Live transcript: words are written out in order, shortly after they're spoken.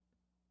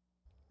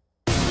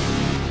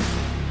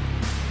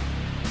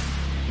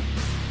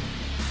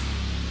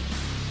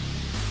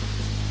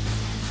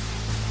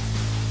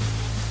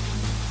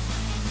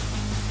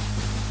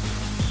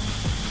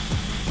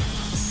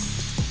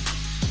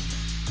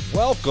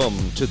Welcome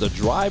to the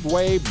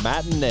Driveway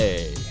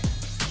Matinee.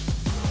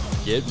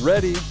 Get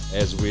ready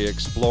as we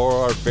explore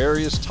our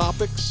various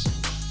topics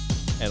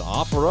and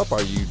offer up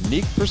our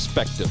unique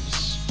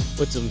perspectives.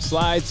 With some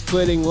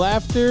slide-splitting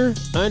laughter,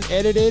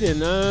 unedited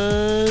and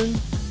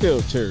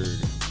unfiltered.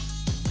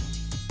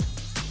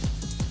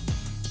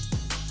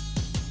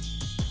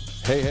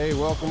 Hey,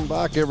 welcome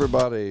back,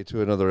 everybody,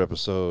 to another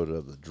episode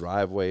of the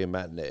Driveway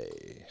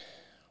Matinee.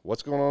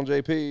 What's going on,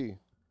 JP?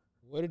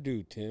 What to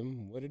do,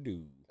 Tim? What to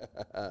do?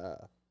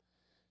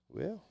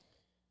 Well,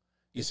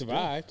 you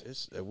survived.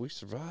 We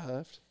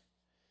survived.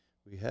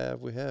 We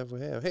have.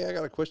 Hey, I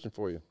got a question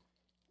for you.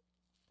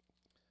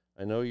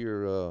 I know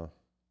your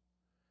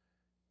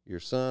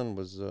son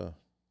was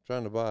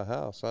trying to buy a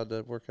house. How'd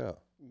that work out?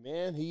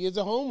 Man, he is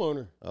a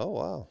homeowner. Oh,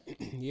 wow.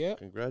 Yep.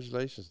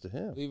 Congratulations to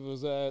him. I believe it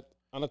was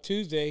on a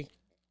Tuesday.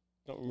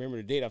 Don't remember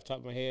the date off the top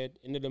of my head.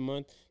 End of the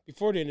month.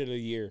 Before the end of the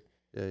year.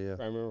 Yeah. If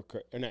I remember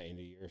correct. Or not end of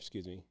the year,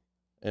 excuse me.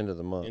 End of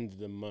the month. End of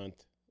the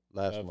month.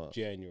 Last month.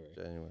 January.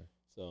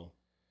 So,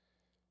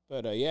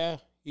 but yeah,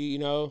 he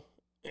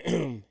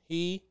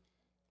he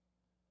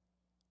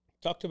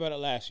talked about it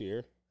last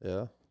year.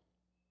 Yeah.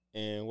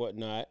 And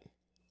whatnot.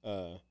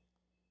 Well,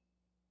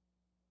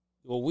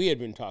 we had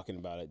been talking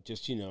about it,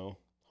 just, home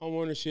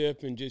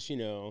ownership and just,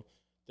 the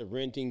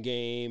renting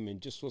game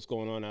and just what's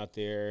going on out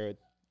there,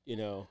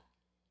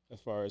 as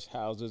far as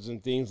houses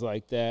and things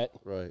like that.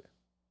 Right.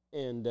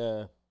 And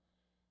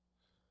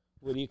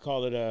what do you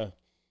call it?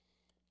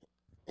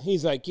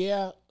 He's like,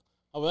 yeah,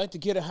 I would like to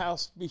get a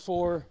house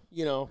before,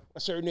 a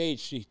certain age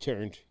she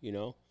turned,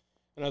 And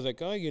I was like,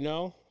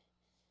 oh,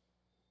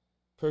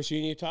 person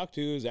you need to talk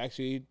to is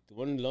actually the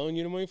one loaning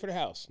you the money for the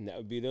house, and that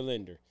would be the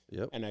lender.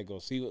 Yep. And I go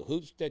see what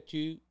hoops that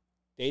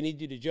they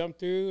need you to jump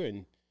through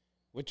and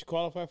what you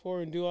qualify for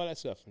and do all that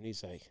stuff. And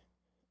he's like,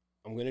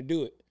 I'm going to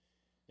do it.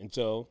 And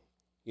so,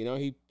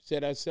 he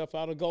set himself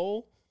out a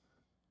goal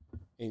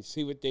and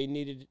see what they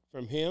needed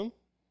from him.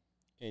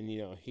 And,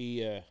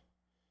 he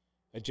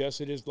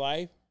adjusted his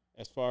life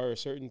as far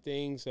as certain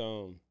things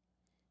that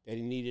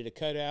he needed to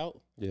cut out.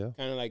 Yeah.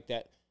 Kind of like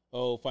that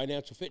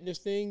financial fitness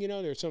thing.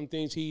 There's some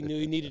things he knew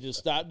he needed to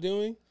stop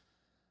doing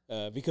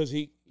because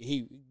he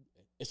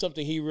it's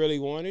something he really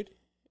wanted.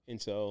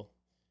 And so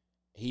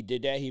he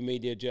did that. He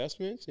made the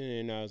adjustments.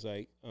 And then I was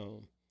like,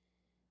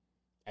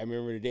 I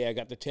remember the day I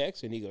got the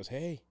text and he goes,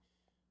 hey,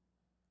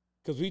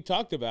 because we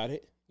talked about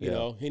it, you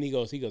know, and he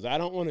goes, I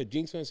don't want to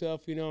jinx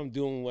myself. I'm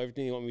doing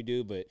everything you want me to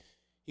do, but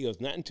he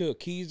goes, not until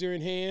keys are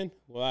in hand.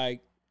 Well,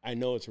 I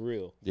know it's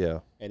real.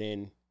 Yeah. And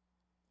then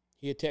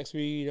he had texted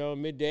me,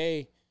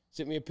 midday,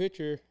 sent me a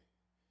picture,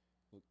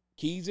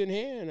 keys in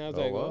hand. I was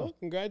like, wow. well,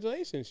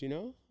 congratulations,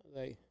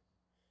 Like,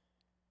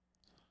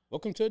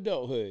 welcome to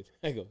adulthood.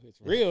 I go, it's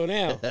real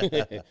now.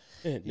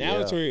 Now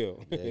it's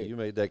real. Yeah, you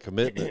made that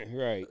commitment.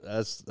 Right.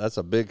 That's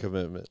a big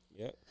commitment.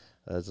 Yep.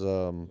 That's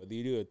whether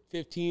you do it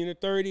 15 or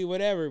 30,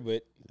 whatever,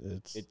 but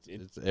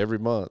it's every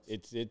month.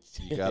 It's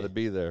you got to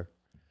be there.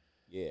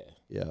 Yeah.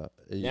 Yeah.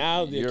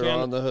 Now you're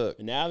on the hook.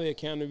 Now the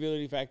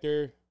accountability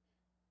factor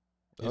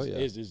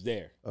is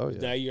there. Oh yeah.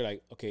 Now you're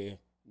like, okay,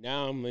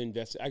 now I'm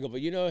invested. I go, but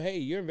hey,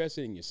 you're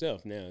invested in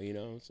yourself now.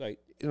 It's like,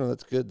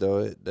 that's good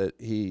though that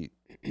he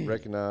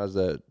recognized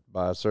that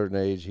by a certain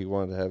age he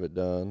wanted to have it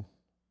done.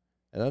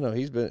 And I know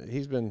he's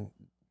been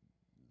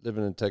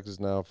living in Texas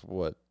now for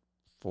what,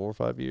 4 or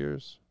 5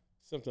 years.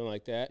 Something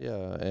like that.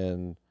 Yeah,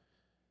 and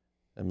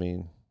I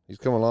mean, he's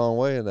come a long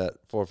way in that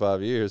 4 or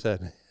 5 years,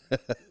 hasn't he?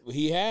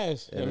 He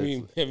has. And I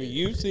mean,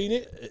 you've seen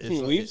it.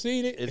 We've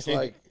seen it.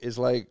 It's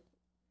like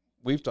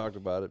we've talked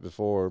about it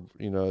before.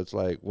 It's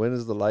like, when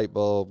is the light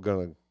bulb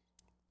gonna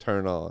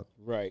turn on?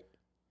 Right.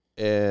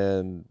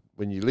 And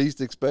when you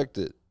least expect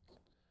it,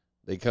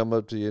 they come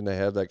up to you and they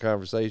have that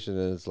conversation,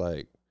 and it's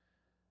like,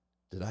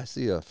 did I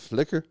see a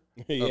flicker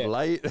of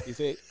light? You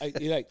say,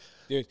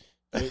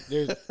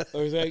 there's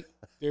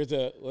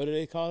a, what do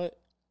they call it?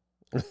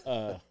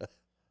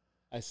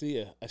 I see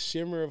a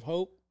shimmer of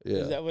hope. Yeah.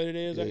 Is that what it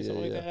is? Yeah, Or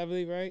something like that, I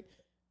believe, right?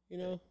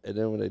 And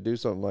then when they do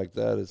something like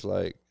that, it's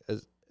like,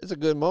 it's a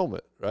good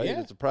moment, right?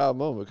 Yeah. It's a proud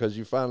moment because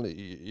you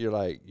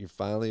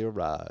finally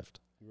arrived.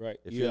 Right.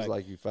 It feels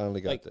like you finally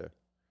got there.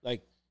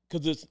 Like,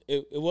 because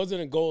it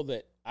wasn't a goal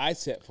that I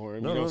set for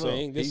him. No, you know what I'm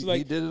saying? This is like,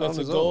 he did it that's on a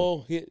his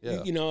goal.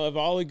 own. Of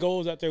all the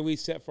goals out there we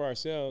set for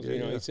ourselves,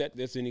 Yeah, he set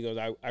this and he goes,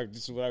 I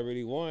this is what I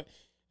really want.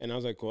 And I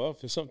was like, well,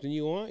 if it's something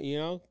you want,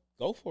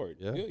 go for it.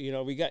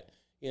 Yeah. We got,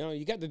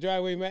 you got the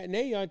Driveway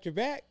Matinee on your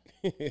back.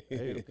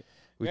 Hey,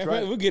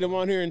 we'll get him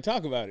on here and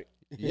talk about it.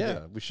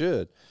 Yeah, we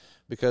should,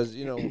 because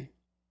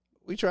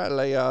we try to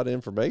lay out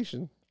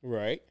information,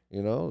 Right.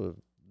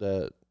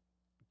 that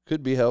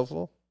could be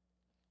helpful,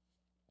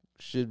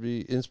 should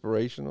be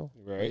inspirational,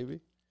 Right. maybe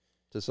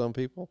to some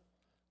people.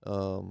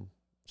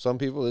 Some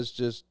people,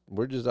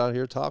 we're just out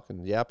here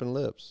talking, yapping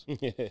lips.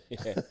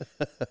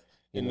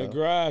 In the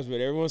garage, but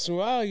every once in a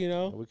while,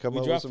 we come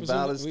up with some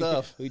valid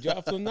stuff. We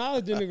drop some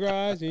knowledge in the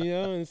garage,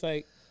 and it's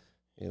like,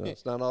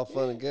 it's not all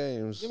fun and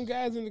games. Them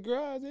guys in the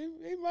garage,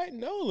 they might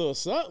know a little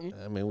something.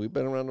 I mean, we've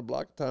been around the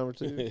block a time or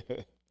two,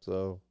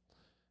 so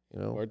You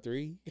know, or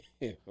 3.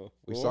 we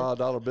Four. saw a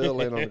dollar bill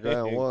laying on the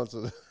ground once.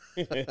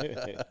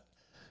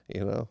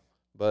 You know,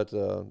 but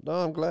no,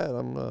 I'm glad.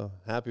 I'm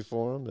happy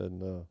for him,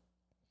 and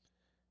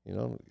you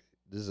know,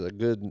 this is a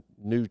good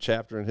new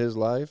chapter in his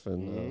life,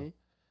 and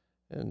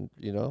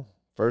you know,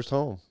 first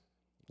home.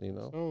 You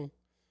know,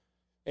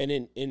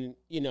 and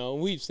you know,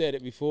 we've said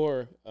it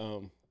before.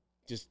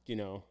 Just you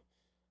know,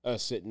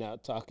 us sitting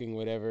out talking,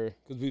 whatever,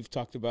 because we've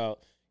talked about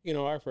you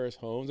know our first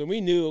homes, and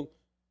we knew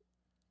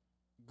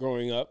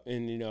growing up,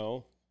 and you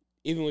know,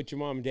 even with your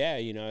mom and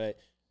dad, you know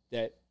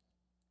that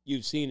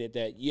you've seen it.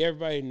 That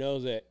everybody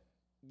knows that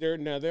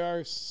there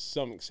are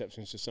some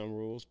exceptions to some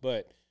rules,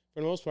 but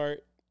for the most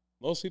part,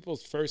 most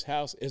people's first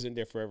house isn't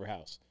their forever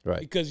house, right?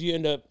 Because you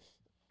end up,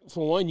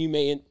 for one, you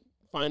may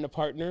find a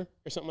partner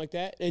or something like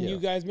that, and you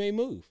guys may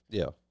move.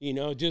 Yeah, you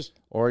know, just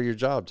or your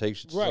job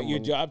takes you to right. Your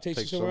job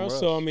takes you somewhere else.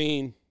 So I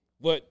mean,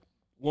 what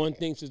one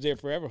thinks is their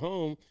forever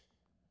home,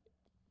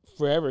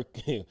 forever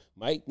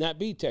might not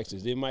be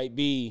Texas. It might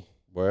be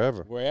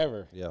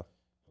wherever. Yeah,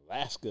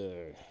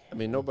 Alaska. I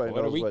mean, nobody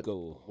Puerto knows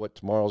Rico. what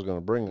tomorrow's going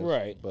to bring us,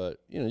 right?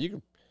 But you know,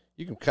 you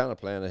can kind of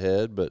plan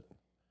ahead, but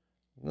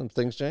then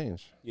things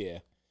change. Yeah,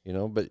 you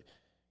know, but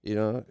you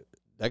know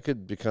that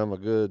could become a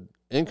good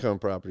income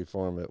property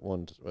for him at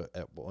one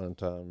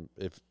time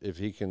if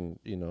he can,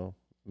 you know,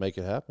 make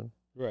it happen.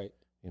 Right.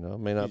 You know, it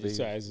may not he be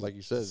like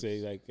you said. Say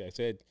like I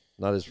said,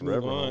 not his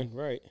forever on, home.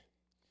 right?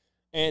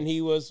 And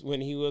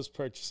when he was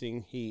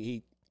purchasing,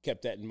 he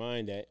kept that in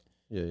mind that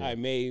I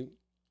may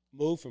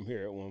move from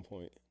here at one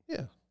point.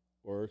 Yeah.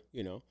 Or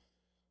you know,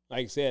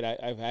 like I said,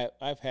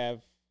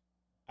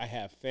 I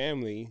have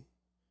family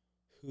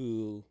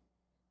who,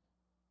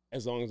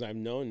 as long as I've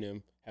known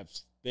them, have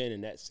been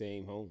in that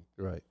same home.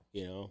 Right.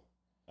 You know.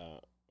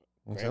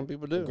 Some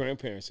people do.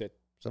 Grandparents said.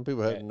 Some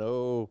people have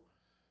no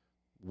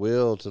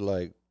will to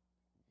like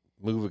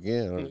move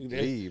again or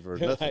leave or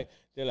nothing.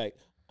 They're like,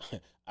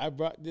 I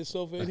brought this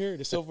sofa in here.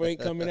 The sofa ain't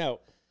coming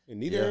out, and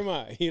neither am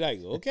I. He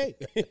like, okay.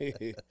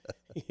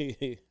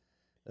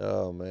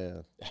 Oh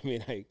man. I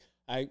mean,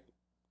 my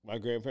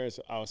grandparents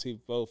obviously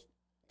both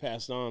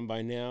passed on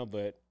by now,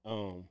 but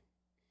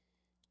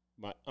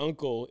my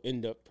uncle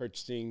ended up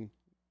purchasing.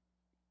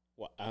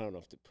 Well, I don't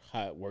know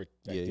how it worked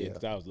back then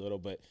because I was little,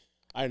 but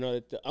I know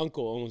that the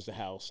uncle owns the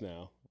house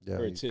now,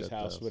 or it's his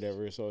house,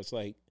 whatever. So it's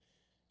like,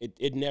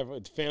 it never.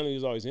 The family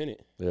was always in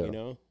it. Yeah. You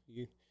know,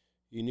 you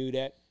knew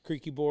that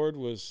creaky board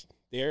was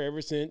there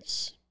ever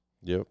since.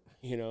 Yep.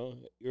 You know,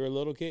 you're a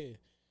little kid.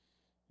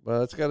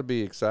 Well, it's got to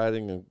be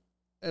exciting,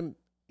 and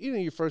you know,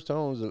 your first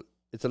home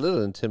it's a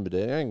little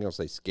intimidating. I ain't gonna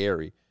say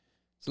scary.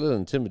 It's a little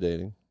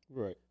intimidating,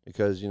 right?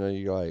 Because you know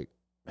you're like,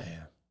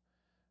 man,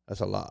 that's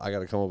a lot. I got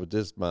to come up with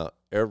this amount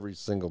every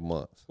single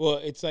month.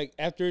 Well, it's like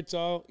after it's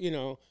all, you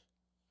know,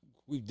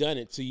 we've done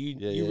it. So you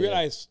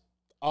realize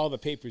all the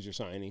papers you're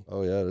signing.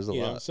 Oh yeah, there's a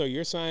lot. Know, so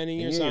you're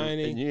signing,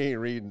 and you ain't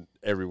reading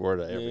every word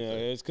of everything. Yeah,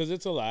 it's because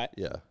it's a lot.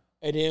 Yeah.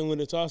 And then when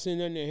it's all sitting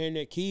there and they're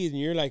handing that keys, and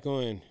you're like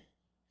going,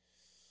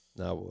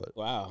 now what?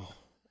 Wow.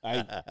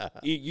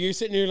 You're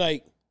sitting there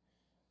like,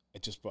 I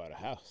just bought a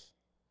house.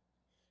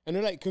 And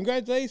they're like,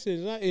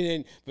 congratulations.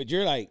 But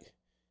you're like,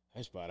 I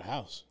just bought a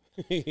house.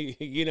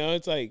 You know,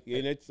 it's like,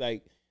 and it's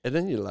like. And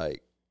then you're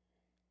like,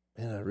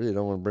 man, I really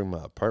don't want to bring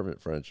my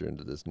apartment furniture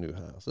into this new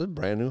house. It's a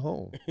brand new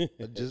home.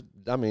 It's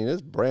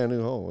brand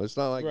new home. It's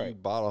not like you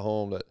bought a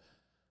home that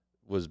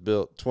was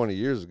built 20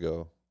 years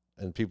ago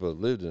and people have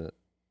lived in it.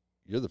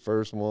 You're the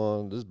first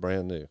one. This is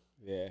brand new.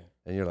 Yeah.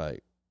 And you're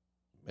like,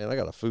 man, I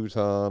got a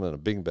futon and a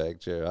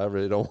beanbag chair. I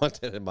really don't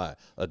want that in my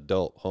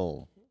adult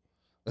home.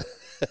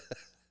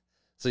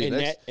 So your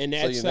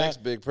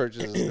next big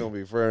purchase is going to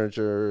be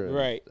furniture.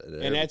 Right.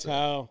 And that's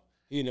how,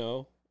 you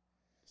know,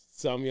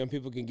 some young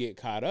people can get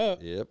caught up.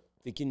 Yep.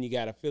 Thinking you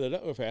got to fill it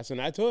up real fast.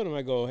 And I told him,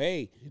 I go,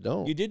 hey,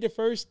 you did the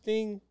first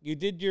thing. You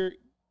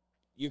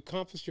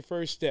accomplished your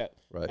first step.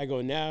 Right. I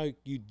go, now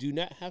you do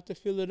not have to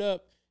fill it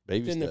up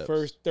within steps. The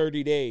first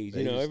 30 days.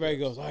 Baby you know, everybody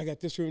steps. goes, oh, I got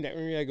this room, that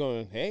room. I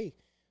go, hey,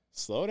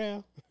 slow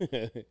down.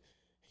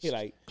 He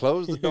like,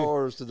 close the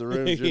doors to the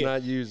rooms you're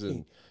not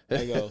using.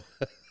 I go,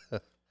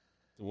 the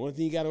one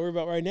thing you got to worry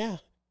about right now,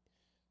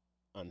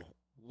 on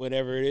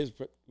whatever it is,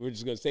 we're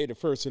just going to say the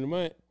first of the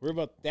month, worry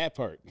about that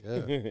part.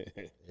 Yeah.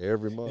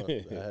 Every month.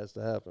 That has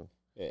to happen.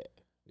 Yeah.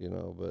 You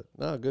know, but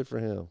no, good for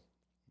him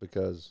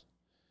because,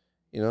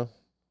 you know,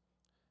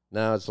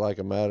 now it's like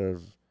a matter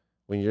of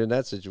when you're in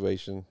that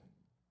situation,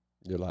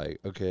 you're like,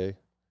 okay,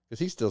 because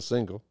he's still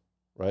single,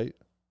 right?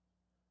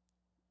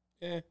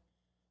 Yeah.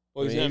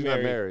 Well, he's not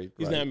married.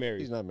 He's right? not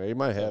married. He's not married. He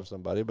might have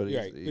somebody, but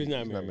he's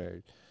not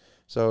married.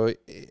 So,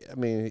 I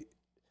mean,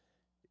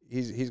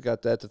 he's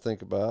got that to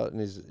think about,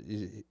 and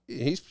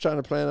he's trying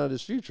to plan out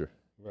his future.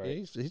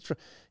 Right.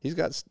 He's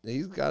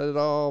got it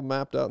all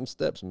mapped out in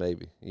steps,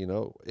 maybe, you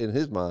know, in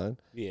his mind.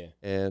 Yeah.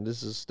 And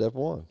this is step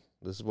one.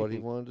 This is what he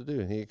wanted to do,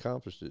 and he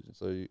accomplished it.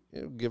 So you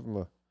give him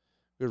a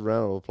good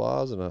round of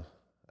applause and a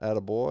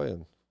attaboy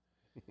and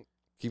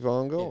keep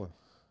on going.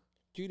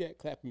 cue that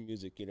clapping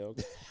music,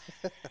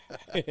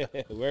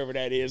 wherever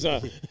that is,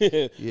 huh?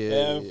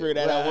 Yeah, figure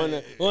that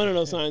out. One of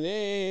those signs.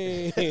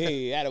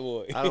 Hey,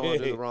 attaboy. I don't want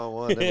to do the wrong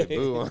one. Then we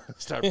boo on,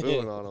 start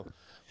booing on them.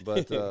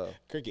 But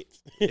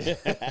crickets.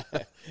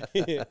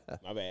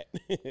 My bad.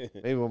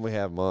 maybe when we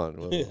have them on,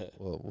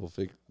 we'll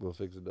fix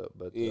it up.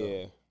 But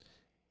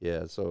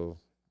yeah. So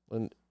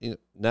when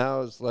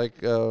now it's like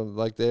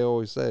they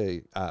always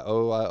say, I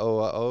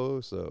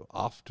owe. So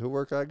off to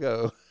work I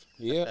go.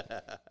 Yeah.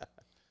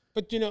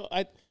 But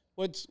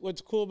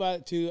what's cool about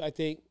it too, I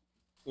think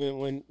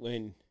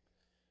when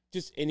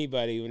just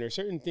anybody, when there's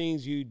certain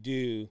things you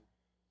do,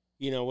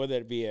 whether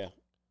it be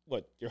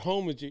your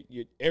home is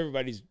your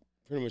everybody's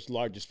pretty much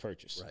largest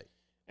purchase. Right.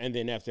 And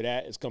then after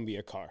that, it's going to be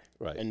a car.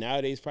 Right. And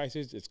nowadays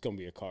prices, it's going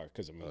to be a car.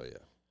 Because, oh,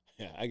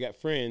 yeah. I got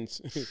friends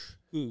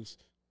whose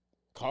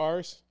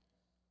cars,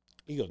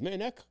 he goes, man,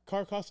 that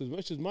car costs as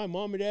much as my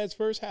mom and dad's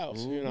first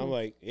house. Mm-hmm. And I'm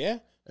like, yeah.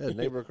 I had a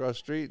neighbor across the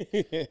street.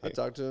 I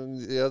talked to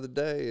him the other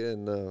day,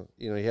 and,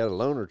 he had a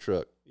loaner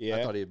truck. Yeah.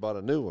 I thought he had bought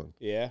a new one.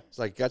 Yeah. It's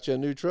like, got you a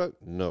new truck?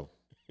 No.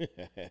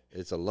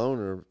 It's a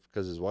loaner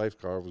because his wife's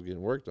car was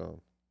getting worked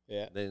on.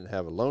 Yeah. They didn't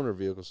have a loaner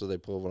vehicle, so they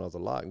pulled one off the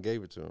lot and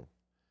gave it to him.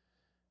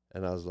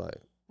 And I was like,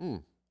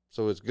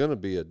 so it's going to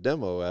be a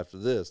demo after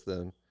this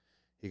then?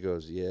 He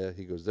goes, yeah.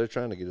 He goes, they're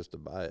trying to get us to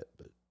buy it,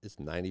 but it's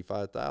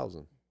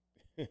 $95,000.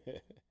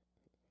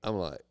 I'm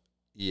like,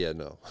 yeah,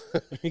 no.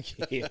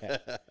 Yeah.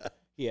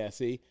 Yeah,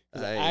 see?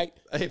 I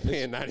ain't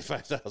paying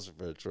 $95,000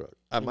 for a truck.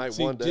 I might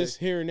one day. Just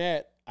hearing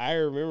that, I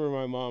remember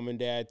my mom and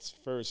dad's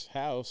first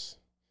house.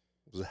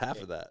 It was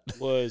half of that.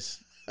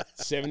 Was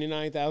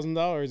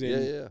 $79,000.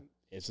 Yeah.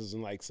 This was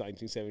in like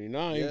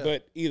 1979. Yeah.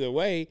 But either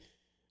way,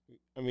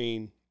 I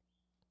mean,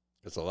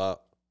 it's a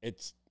lot.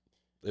 It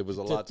was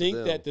a to lot think to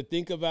them. that to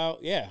think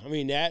about. Yeah, I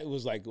mean that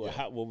was like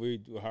how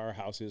our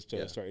house is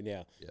to us right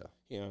now.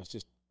 Yeah, it's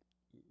just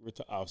we're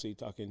obviously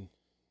talking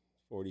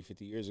 40,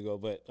 50 years ago,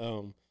 but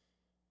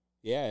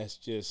it's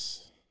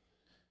just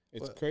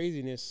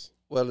craziness.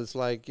 Well, it's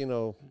like it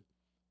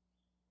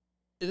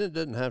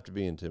doesn't have to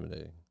be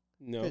intimidating.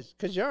 No,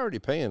 because you're already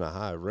paying a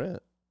high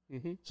rent.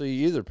 Mm-hmm. So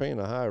you're either paying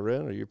a high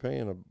rent or you're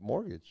paying a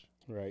mortgage.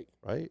 Right.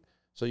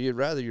 So you'd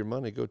rather your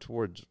money go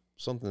towards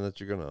something that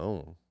you're going to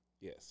own.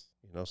 Yes.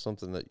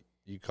 Something that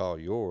you call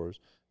yours.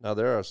 Now,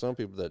 there are some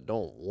people that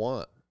don't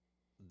want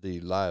the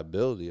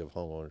liability of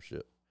home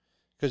ownership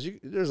because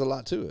there's a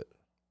lot to it.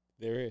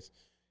 There is.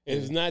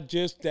 It's not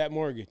just that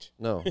mortgage.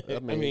 No. I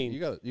mean, you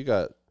got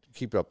to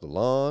keep up the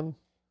lawn.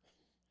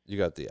 You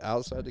got the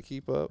outside to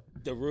keep up.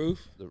 The roof.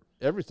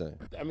 Everything.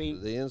 I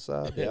mean. The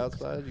inside, the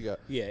outside. You got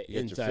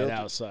inside,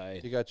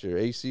 outside. You got your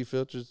AC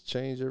filters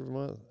changed every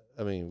month.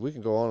 I mean, we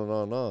can go on and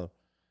on and on.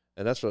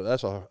 And that's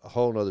a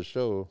whole nother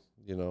show,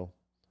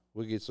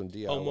 We'll get some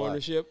DIY. Home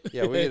ownership.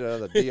 Yeah, we get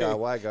another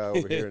DIY guy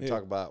over here and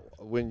talk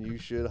about when you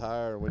should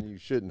hire and when you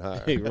shouldn't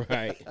hire.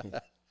 Right.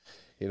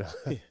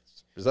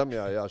 For some of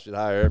y'all should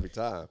hire every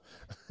time.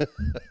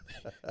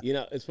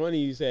 It's funny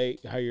you say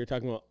how you're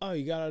talking about, oh,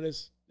 you got all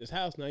this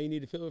house, now you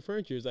need to fill it with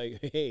furniture. It's like,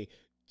 hey,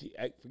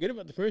 forget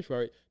about the furniture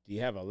part. Do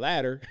you have a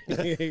ladder?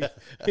 Do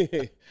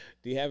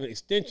you have an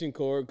extension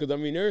cord? Because, I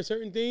mean, there are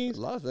certain things.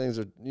 A lot of things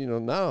are,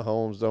 now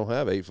homes don't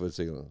have 8-foot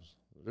ceilings.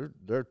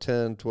 They're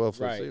 10,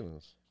 12-foot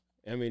ceilings.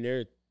 I mean,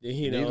 they're,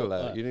 you need a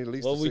ladder. You need at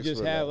least well, a 6-foot we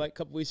just had, ladder. like, a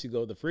couple weeks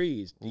ago, the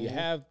freeze. Do you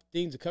have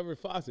things to cover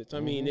faucets? I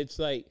mean, it's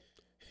like,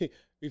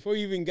 before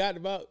you even got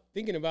about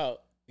thinking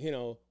about,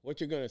 what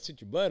you're going to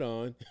sit your butt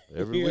on,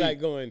 you're week. like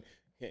going,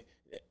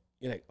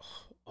 you're like,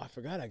 oh, I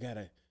forgot I got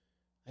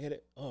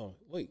it. Oh,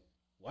 wait,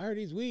 why are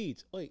these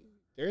weeds? Wait,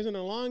 there isn't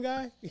a lawn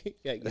guy?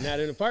 You're not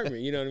in an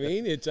apartment, you know what I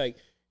mean? It's like,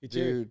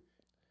 dude.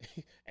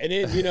 And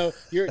then,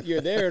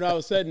 you're there and all of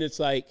a sudden it's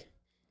like,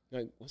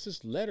 what's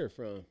this letter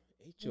from?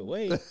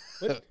 HOA?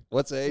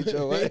 What's a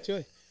HOA?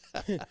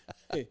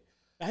 HOA.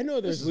 I know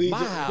there's This is weeds.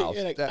 my house.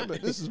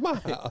 Like, this is my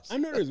house. I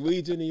know there's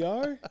weeds in the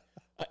yard.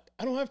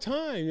 I don't have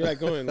time. You're like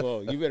going,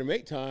 well, you better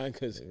make time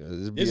because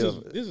this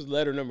is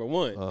letter number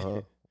 1.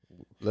 Uh-huh.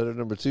 Letter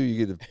number 2,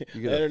 you get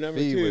a letter number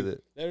fee 2. with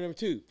it. Letter number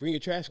 2, bring your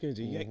trash cans.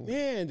 You're like,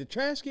 man, the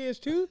trash cans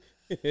too?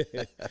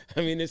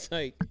 I mean, it's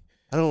like.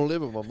 I don't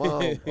live with my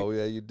mom. Oh,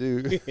 yeah, you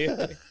do.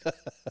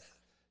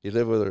 You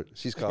live with her.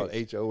 She's called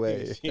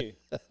HOA.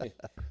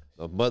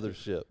 A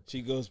mothership.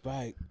 She goes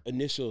by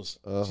initials.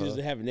 Uh-huh. She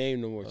doesn't have a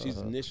name no more. She's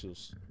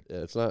initials.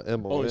 Yeah, it's not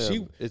MOM. Oh, it's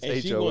and HOA.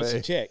 she wants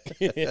a check.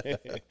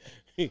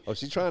 Oh,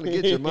 she's trying to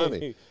get your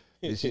money.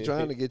 She's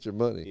trying to get your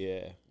money.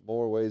 Yeah.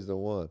 More ways than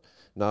one.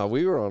 Now,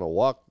 we were on a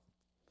walk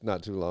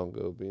not too long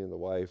ago, me and the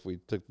wife. We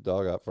took the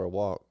dog out for a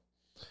walk.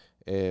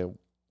 And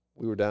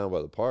we were down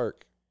by the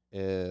park.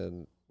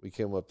 And we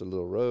came up the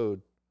little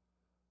road.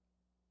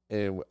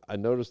 And I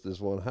noticed this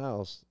one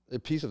house, a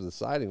piece of the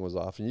siding was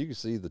off, and you could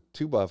see the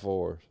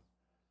 2x4s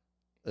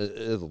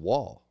in the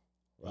wall.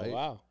 Right? Oh,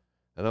 wow.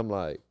 And I'm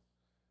like,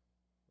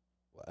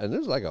 and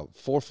there's like a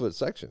 4-foot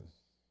section,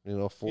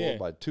 4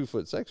 by 2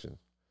 foot section.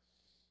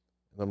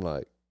 And I'm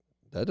like,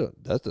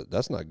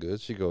 that's not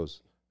good. She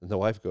goes, and the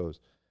wife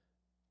goes,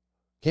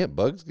 can't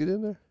bugs get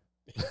in there?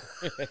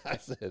 I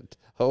said,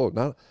 oh,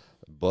 not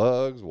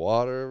bugs,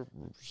 water,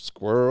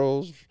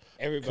 squirrels,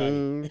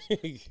 Everybody.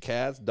 coons,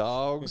 cats,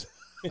 dogs.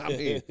 I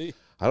mean,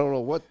 I don't know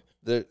what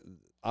they're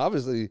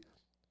obviously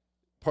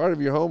part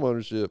of your home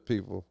ownership,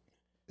 people,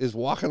 is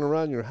walking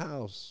around your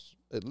house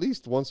at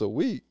least once a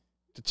week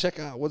to check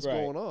out what's Right.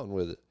 going on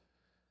with it.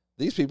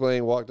 These people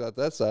ain't walked out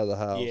that side of the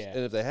house. Yeah. And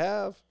if they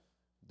have,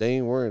 they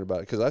ain't worrying about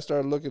it. Because I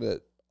started looking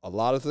at a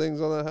lot of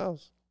things on that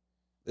house.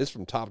 It's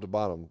from top to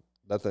bottom.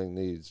 That thing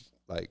needs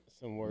like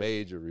Some work.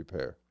 major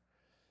repair.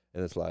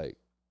 And it's like,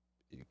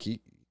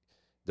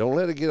 don't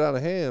let it get out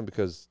of hand,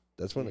 because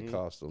that's when it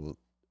costs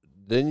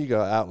then you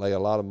got to outlay a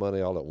lot of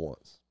money all at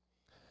once.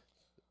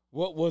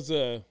 What was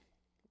a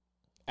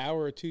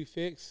hour or two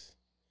fix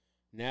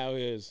now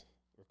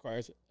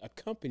requires a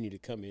company to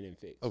come in and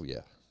fix. Oh yeah.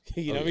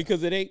 You Oh, know, yeah.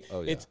 because it ain't.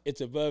 Oh, yeah. It's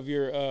above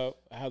your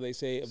how they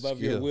say, above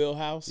your Skill.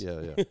 wheelhouse.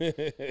 Yeah,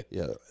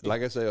 yeah.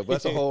 Like I said,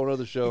 that's a whole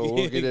other show.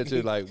 We'll get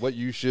into like what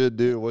you should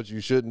do, what you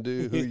shouldn't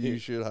do, who you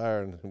should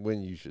hire, and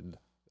when you should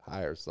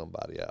hire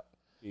somebody out.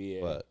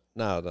 Yeah. But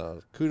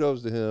no,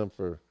 kudos to him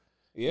for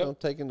Yep.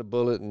 taking the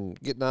bullet and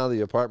getting out of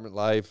the apartment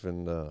life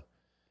and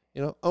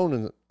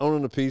owning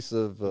a piece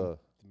of the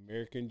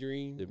American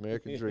dream.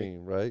 American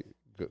dream, right?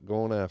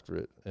 Going after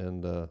it,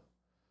 and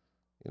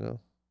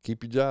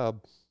keep your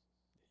job.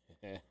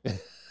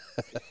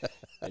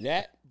 And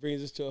that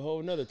brings us to a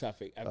whole nother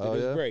topic after Oh,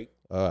 this yeah? break.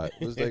 All right,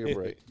 let's take a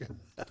break.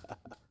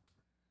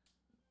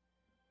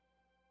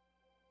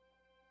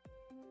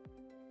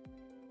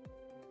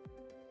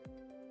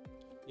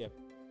 Yep.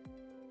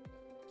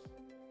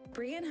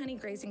 Brie and Honey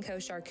Grazing Co.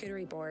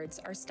 charcuterie boards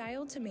are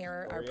styled to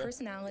mirror our yeah.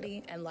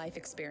 personality and life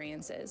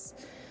experiences.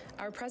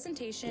 Our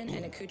presentation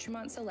and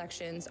accoutrement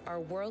selections are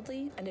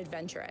worldly and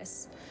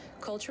adventurous.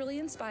 Culturally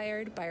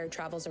inspired by our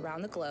travels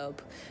around the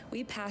globe,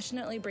 we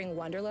passionately bring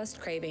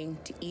wanderlust craving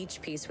to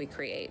each piece we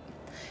create.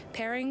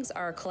 Pairings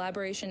are a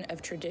collaboration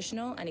of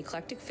traditional and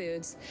eclectic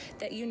foods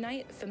that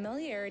unite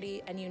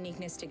familiarity and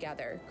uniqueness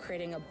together,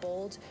 creating a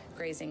bold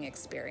grazing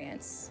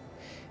experience.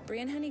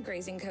 Brie and Honey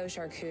Grazing Co.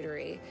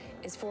 charcuterie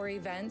is for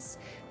events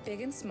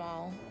big and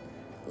small,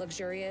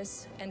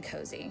 luxurious and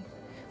cozy.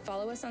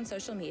 Follow us on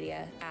social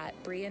media at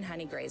Brie and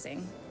Honey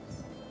Grazing.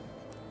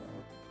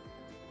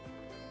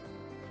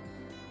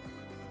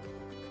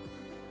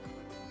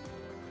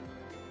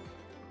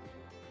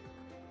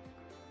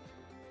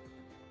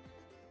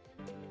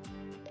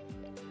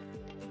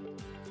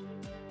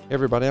 Hey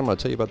everybody, I'm going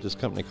to tell you about this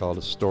company called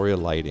Astoria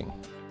Lighting.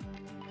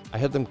 I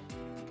had them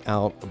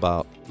out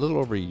about a little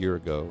over a year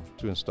ago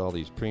to install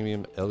these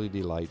premium LED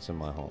lights in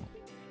my home.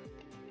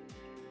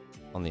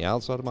 On the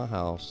outside of my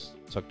house,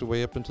 tucked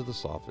away up into the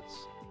soffits,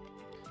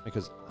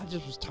 because I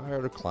just was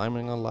tired of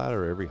climbing a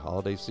ladder every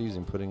holiday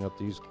season putting up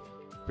these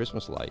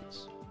Christmas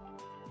lights.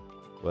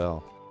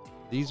 Well,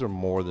 these are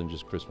more than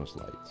just Christmas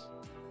lights.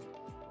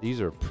 These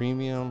are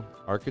premium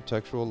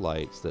architectural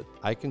lights that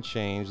I can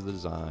change the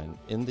design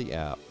in the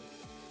app,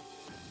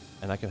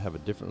 and I can have a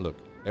different look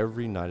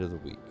every night of the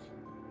week.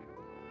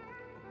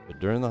 But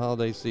during the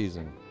holiday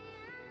season,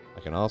 I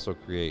can also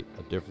create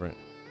a different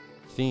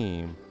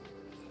theme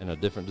and a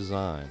different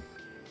design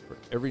for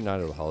every night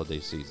of the holiday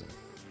season.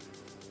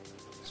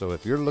 So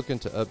if you're looking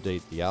to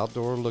update the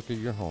outdoor look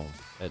of your home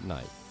at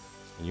night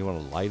and you want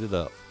to light it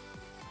up,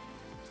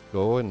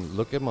 go and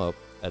look them up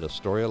at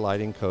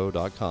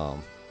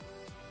AstoriaLightingCo.com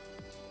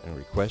and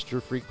request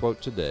your free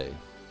quote today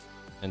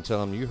and tell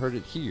them you heard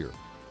it here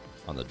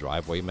on the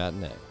Driveway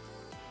Matinee.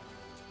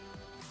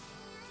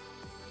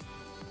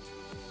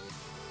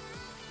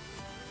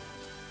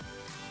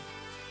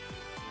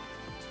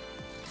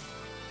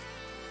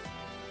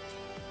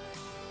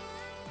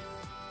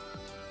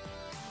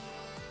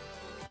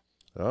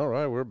 All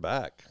right, we're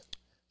back.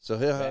 So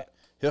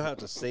he'll have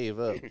to save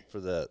up for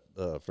that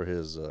for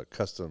his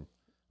custom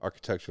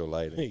architectural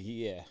lighting.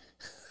 Yeah.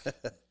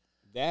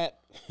 That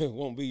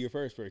won't be your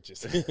first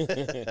purchase.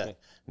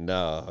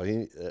 No,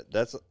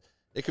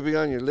 it could be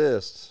on your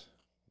list,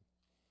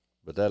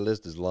 but that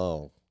list is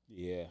long.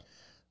 Yeah.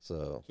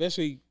 So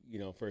Especially,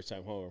 first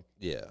time home.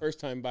 yeah, First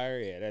time buyer,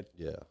 yeah,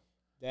 yeah,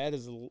 that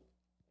is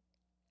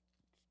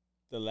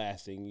the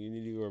last thing you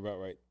need to worry about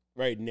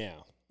right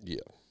now. yeah.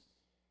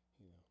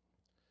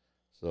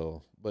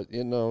 So, but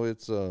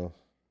it's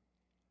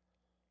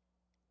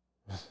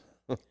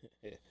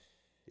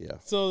yeah,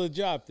 So the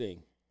job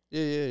thing.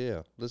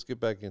 yeah. Let's get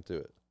back into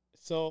it.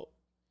 So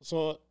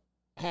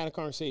I had a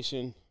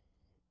conversation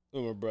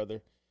with my brother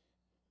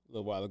a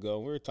little while ago.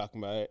 And we were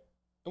talking about it,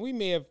 and we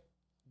may have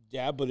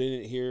dabbled in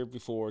it here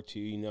before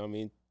too.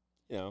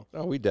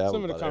 Oh, we dabble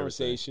Some of the about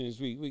conversations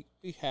we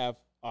have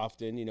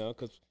often,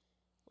 because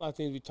a lot of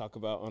things we talk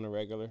about on a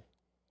regular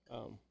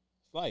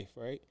life,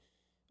 right?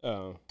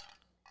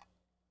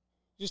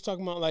 Just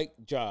talking about like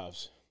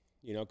jobs,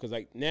 because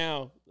like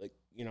now,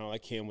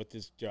 like him with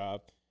this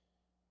job,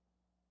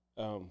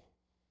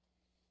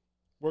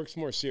 work's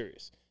more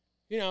serious.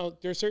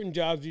 There's certain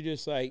jobs you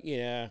just like,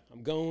 yeah,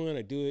 I'm going,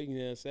 I do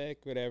it,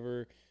 sec,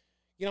 whatever.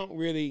 You're not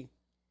really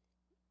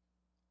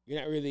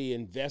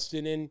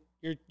invested in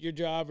your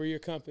job or your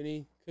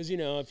company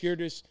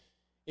Because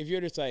if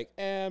you're just like,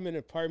 I'm in an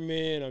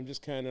apartment, I'm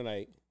just kind of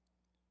like,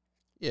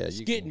 Yeah, just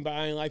you getting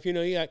by in life. You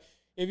know,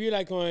 if you're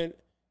like going,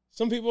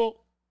 some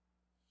people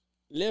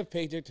live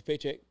paycheck to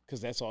paycheck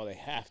because that's all they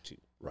have to.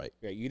 right.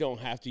 Right? You don't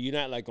have to. You're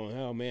not like going,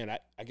 oh man,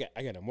 I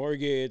got a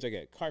mortgage, I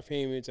got car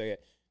payments, I got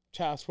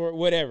child support,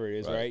 whatever it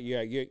is, Right.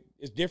 right?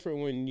 It's different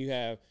when you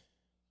have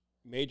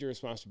major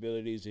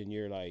responsibilities and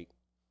you're like,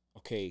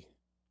 okay,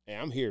 and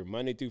I'm here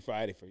Monday through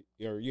Friday for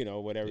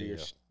or whatever Yeah.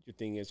 your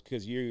thing is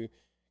because you're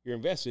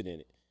invested in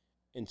it.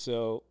 And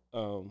so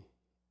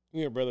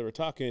me and my brother were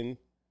talking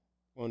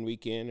one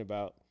weekend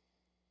about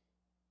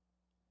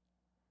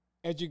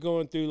as you're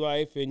going through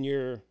life and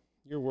you're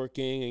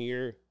working and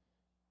you're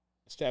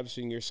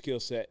establishing your skill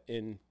set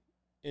in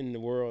the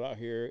world out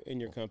here in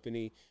your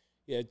company.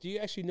 Yeah, do you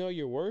actually know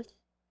your worth?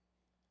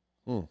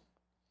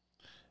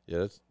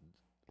 Yeah,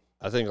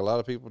 I think a lot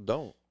of people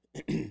don't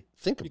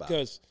think about it.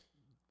 Because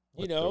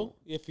What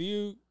if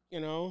you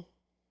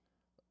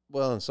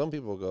Well, and some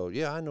people go,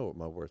 yeah, I know what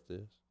my worth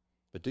is.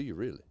 But do you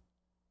really?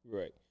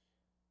 right,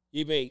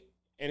 you may,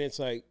 and it's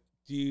like,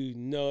 do you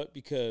know it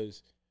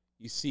because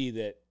you see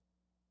that?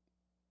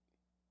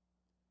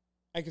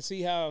 I can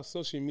see how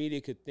social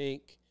media could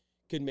make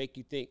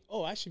you think,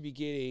 oh, I should be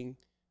getting,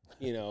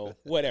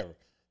 whatever.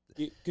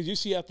 Because you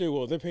see out there,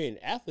 well, they're paying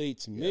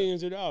athletes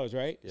millions of dollars,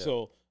 right? Yeah.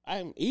 So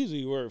I'm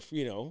easily worth,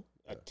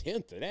 a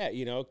tenth of that,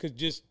 because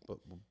just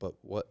But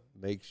what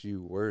makes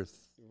you worth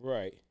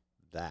right,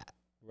 that?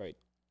 right.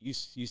 You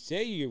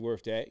say you're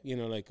worth that,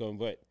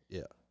 but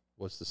Yeah.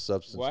 What's the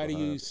substance? why do you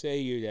behind it? say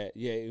you're that?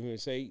 Yeah, you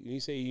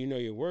say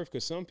your worth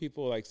because some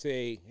people like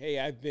say, hey,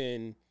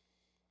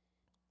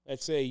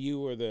 let's say you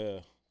were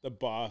the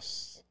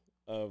boss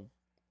of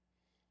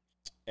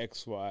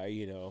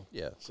XY,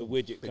 Yeah, it's a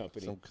widget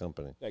company. Some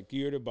company. Like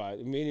you're the boss.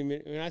 I mean,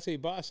 when I say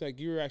boss, like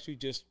you're actually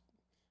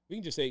we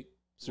can just say,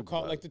 we'll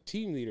call it like the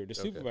team leader, the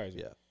Okay, supervisor.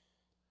 Yeah.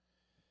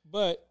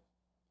 But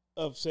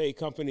of say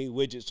company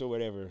widgets or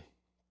whatever.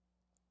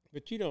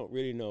 But you don't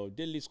really know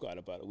diddly squat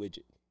about a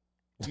widget.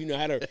 You're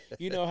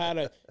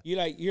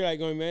like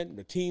going, man,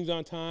 the team's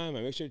on time.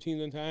 I make sure the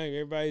team's on time.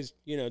 Everybody's,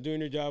 doing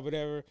their job,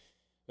 whatever.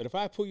 But if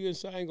I pull you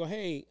inside and go,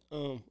 hey,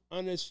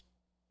 on this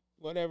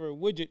whatever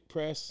widget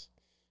press,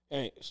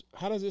 hey,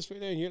 how does this fit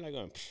there? And you're like,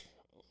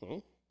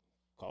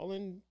 call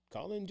in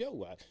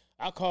Joe.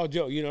 I'll call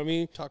Joe. You know what I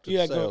mean? Talk to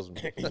You're the like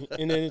salesman.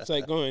 and then it's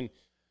like going,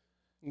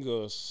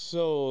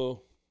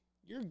 so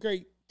you're a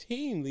great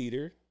team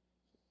leader.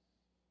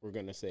 We're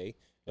gonna say,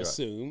 Right.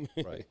 assume,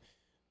 Right.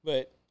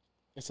 but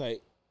it's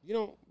like you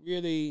don't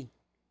really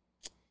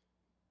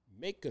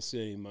make us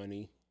any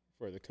money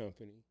for the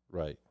company.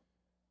 Right.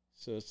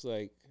 So it's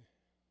like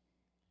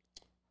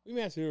we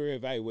may have to do an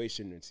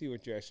evaluation and see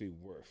what you're actually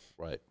worth.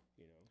 Right.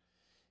 You know,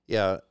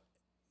 Yeah.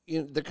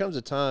 There comes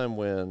a time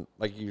when,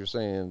 like you were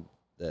saying,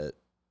 that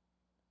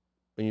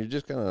when you're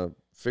just kind of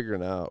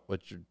figuring out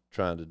what you're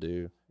trying to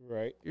do,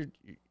 right?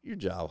 you're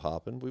job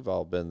hopping. We've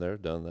all been there,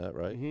 done that,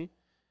 right? Mm-hmm.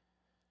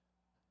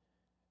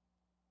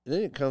 And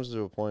then it comes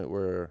to a point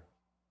where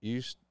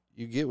you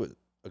get with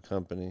a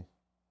company,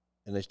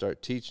 and they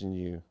start teaching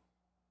you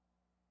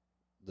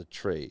the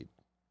trade,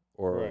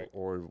 or Right.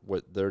 or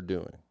what they're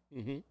doing,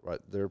 Mm-hmm. right?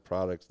 Their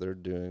products they're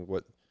doing,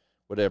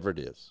 whatever it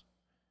is.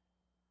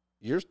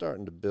 You're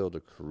starting to build a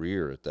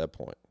career at that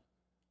point,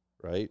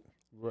 right?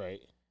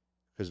 Right.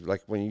 Because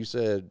like when you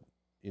said,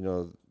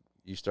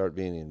 you start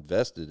being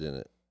invested in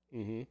it,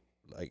 Mm-hmm.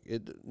 like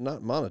it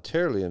not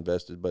monetarily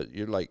invested, but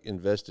you're like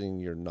investing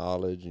your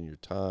knowledge and your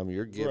time.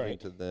 You're giving Right.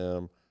 to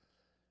them,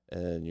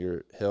 and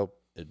you're help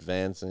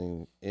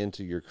advancing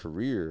into your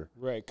career.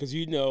 Right. Because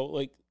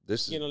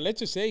This is let's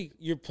just say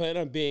you're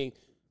planning on being.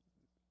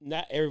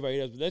 Not everybody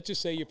does, but let's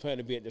just say you're planning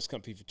to be at this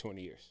company for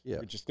 20 years. Yeah.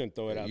 We're just going to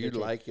throw it out you there.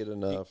 like it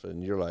enough,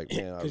 and you're like,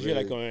 man, Because you're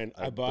like going,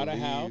 I bought a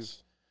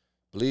house.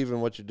 believe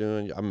in what you're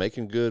doing. I'm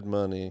making good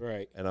money,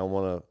 Right. and I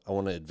wanna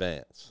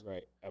advance.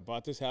 Right. I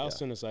bought this house,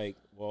 Yeah. and it's like,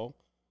 well,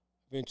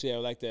 eventually I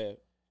would like to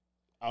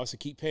also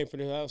keep paying for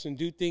the house and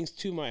do things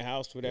to my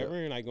house, whatever.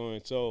 And I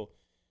going, so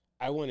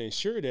I want to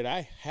ensure that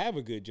I have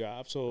a good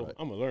job. So Right.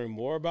 I'm going to learn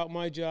more about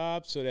my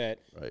job so that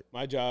Right.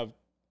 my job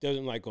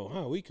doesn't like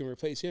go, we can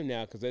replace him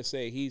now because let's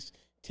say he's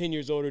 10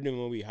 years older than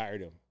when we hired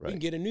him. We Right. can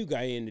get a new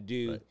guy in to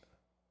do,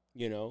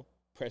 Right.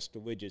 press the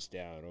widgets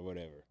down or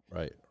whatever.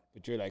 Right.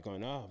 But you're like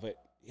going, but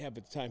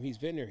the time he's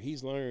been there,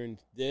 he's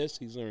learned this,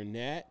 he's learned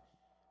that.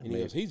 And he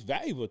Maybe- goes, he's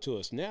valuable to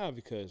us now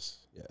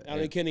because Yeah. not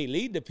only can he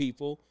lead the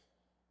people,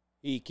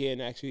 he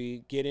can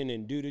actually get in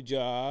and do the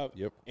job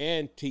Yep.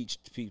 and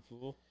teach the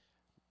people.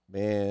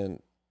 Man,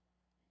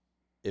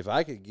 if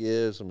I could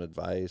give some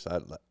advice,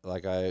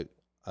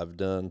 I've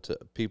done to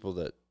people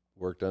that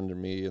worked under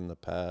me in the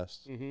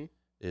past, Mm-hmm.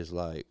 is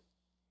like,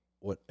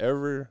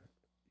 whatever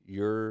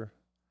your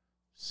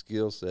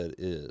skill set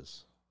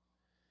is,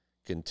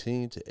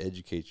 continue to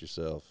educate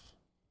yourself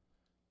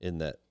in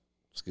that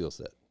skill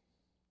set,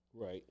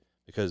 Right.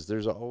 because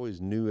there's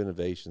always new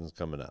innovations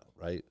coming out,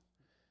 right?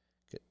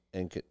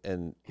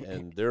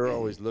 And they're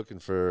always looking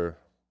for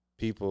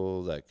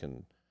people that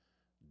can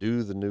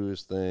do the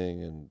newest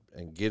thing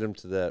and get them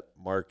to that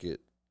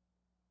market,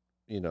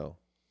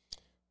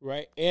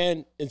 Right.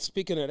 And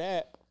speaking of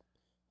that,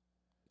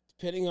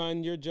 depending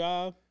on your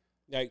job,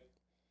 like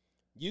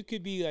you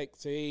could be like,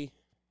 say,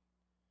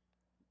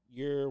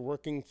 you're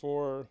working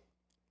for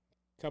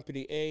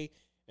company A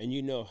and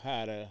you know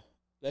how to,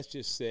 let's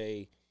just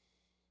say,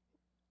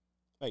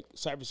 like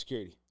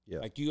cybersecurity. Yeah.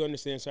 Like you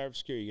understand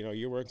cybersecurity,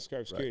 you're working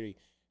cybersecurity. Right.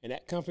 And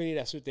that company,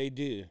 that's what they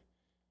do.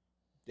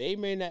 They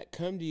may not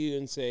come to you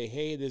and say,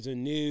 hey, there's a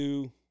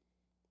new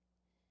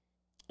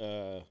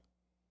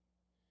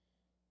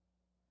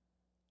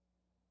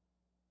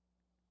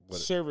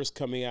service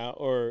coming out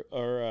or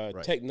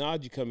right.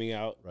 technology coming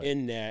out right.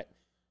 in that.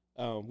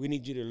 We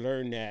need you to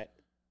learn that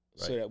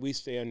so that we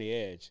stay on the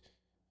edge.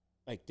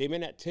 Like they may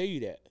not tell you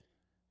that.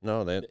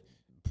 No,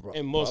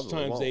 and most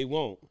times they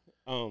won't.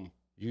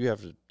 You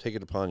have to take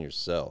it upon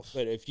yourself.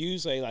 But if you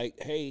say like,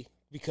 hey,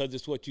 because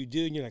it's what you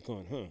do, and you're like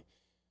going, huh?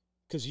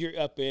 Because you're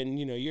up in,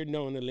 you're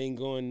knowing the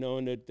lingo and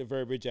knowing the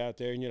verbiage out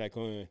there, and you're like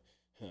going,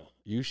 huh.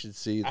 You should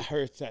see. I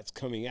heard that's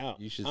coming out.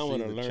 You should see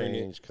the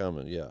change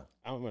coming. Yeah.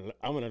 I want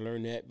to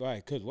learn that. Why?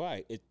 Because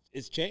why?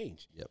 It's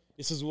changed. Yep.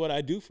 This is what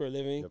I do for a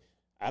living. Yep.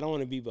 I don't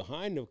want to be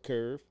behind the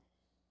curve.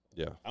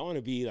 Yeah. I want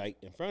to be like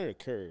in front of the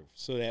curve,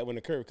 so that when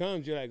the curve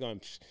comes, you're like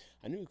going,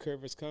 I knew the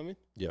curve was coming.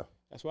 Yeah.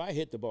 That's why I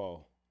hit the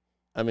ball.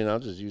 I mean, I'll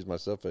just use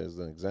myself as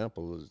an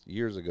example.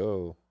 Years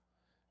ago,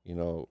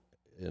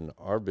 in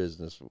our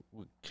business,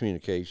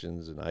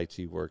 communications and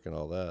IT work and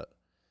all that,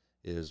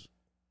 is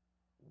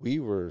we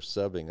were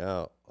subbing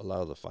out a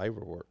lot of the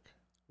fiber work.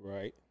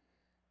 Right.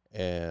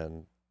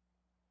 And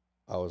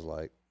I was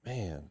like,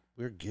 man,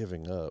 we're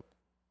giving up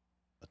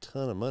a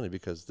ton of money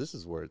because this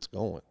is where it's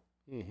going.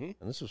 Mm-hmm.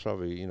 And this was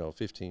probably,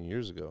 15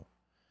 years ago.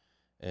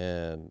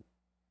 And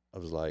I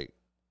was like,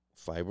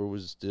 fiber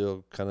was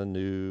still kind of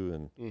new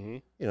and, mm-hmm.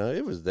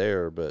 It was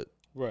there, but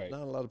right.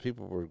 not a lot of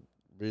people were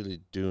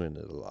really doing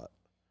it a lot.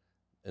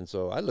 And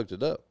so I looked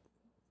it up.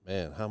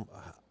 Man,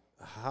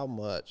 how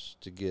much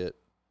to get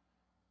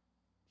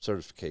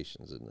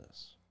certifications in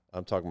this?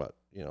 I'm talking about,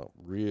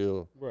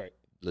 real, right,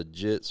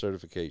 legit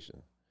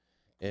certification.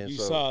 And you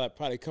so, saw that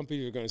probably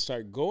companies are going to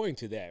start going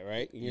to that,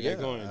 right? And you're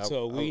going,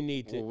 so we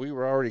need to. Well, we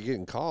were already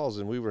getting calls,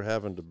 and we were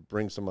having to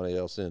bring somebody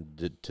else in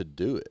to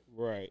do it.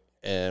 Right.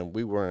 And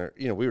we weren't,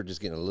 we were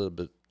just getting a little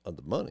bit of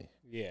the money.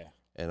 Yeah.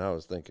 And I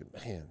was thinking,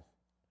 man,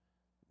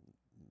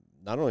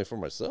 not only for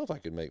myself I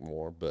could make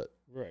more, but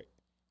right.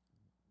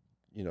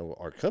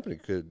 Our company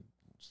could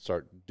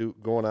start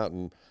going out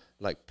and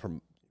like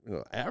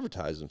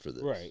advertising for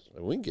this. Right.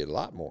 And we can get a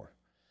lot more.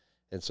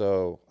 And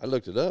so I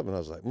looked it up and I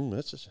was like,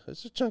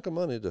 it's a chunk of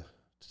money to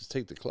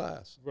take the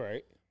class.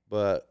 Right.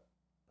 But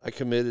I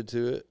committed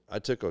to it. I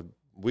took a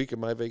week of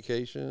my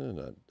vacation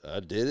and I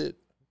did it,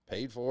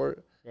 paid for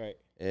it. Right.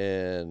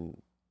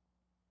 And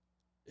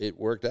it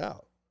worked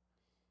out.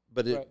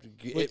 But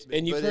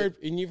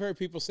you've heard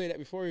people say that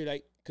before. You're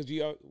like, because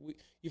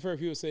you've heard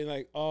people say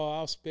like, oh,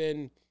 I'll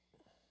spend.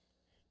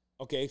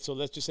 Okay, so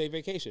let's just say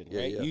vacation,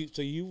 right? Yeah.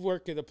 So you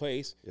work at a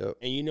place, yep.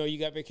 and you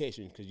got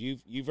vacation because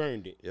you've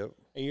earned it. Yep.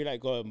 And you're like,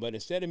 going, but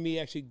instead of me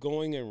actually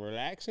going and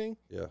relaxing,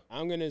 yeah,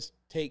 I'm gonna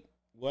take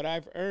what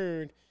I've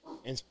earned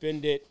and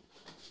spend it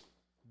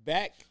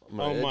back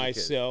on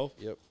myself.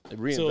 Yep. And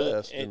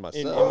reinvest in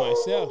myself. In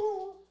myself.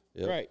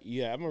 Yep. Right.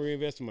 Yeah, I'm gonna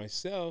reinvest in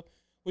myself.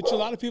 Which a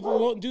lot of people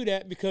won't do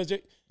that because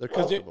they're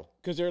comfortable.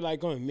 Because they're like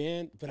going,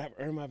 man, but I've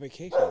earned my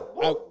vacation.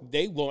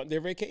 They want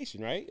their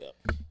vacation, right?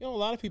 A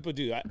lot of people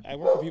do. I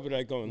work with people that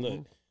are going,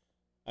 look,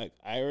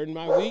 I earned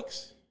my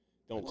weeks.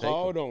 Don't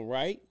call, don't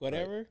write,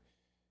 whatever.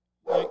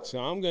 Right. So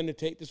I'm going to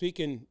take this week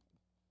and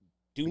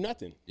do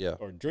nothing. Yeah.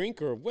 Or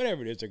drink or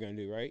whatever it is they're going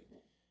to do, right?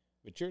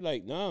 But you're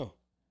like, no,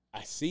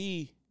 I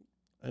see.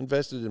 I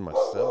invested in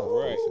myself.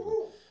 Right. Basically.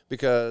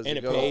 Because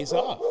it pays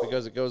off.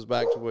 Because it goes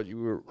back to what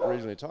you were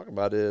originally talking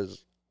about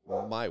is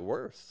my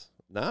worth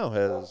now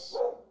has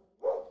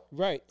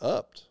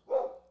upped.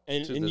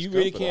 And you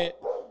really can't.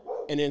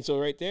 And then so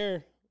right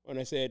there, when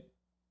I said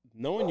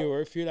knowing your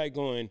worth, you're like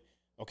going,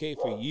 okay,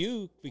 for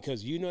you,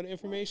 because you know the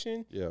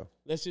information. Yeah.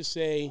 Let's just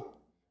say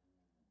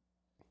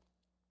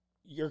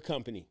your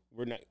company.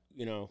 We're not,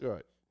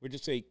 right. We're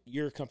just say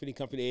your company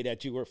A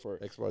that you work for.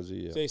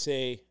 XYZ. Yeah. So they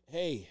say,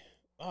 hey,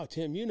 oh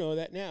Tim, you know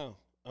that now.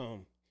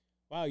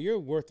 Wow, you're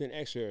worth an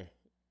extra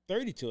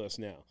 30 to us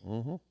now.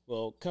 Mm-hmm.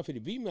 Well, company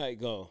B might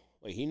go,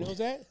 wait, he knows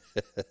that?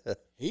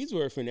 He's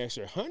worth an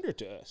extra 100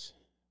 to us.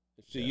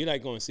 So you're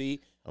like going,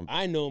 see,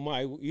 I know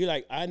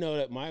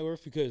that my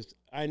worth because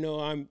I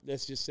know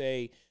let's just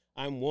say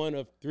I'm one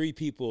of 3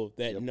 people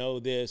that know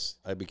this.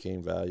 I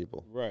became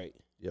valuable. Right.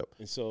 Yep.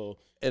 And so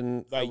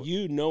and by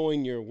you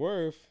knowing your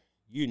worth,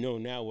 you know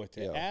now what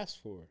to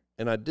ask for.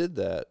 And I did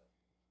that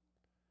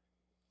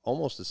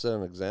almost to set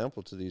an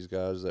example to these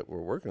guys that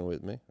were working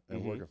with me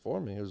and working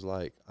for me. It was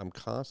like, I'm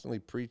constantly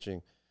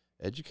preaching,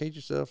 educate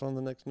yourself on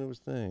the next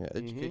newest thing,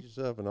 educate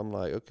yourself. And I'm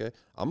like, okay,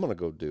 I'm going to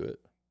go do it.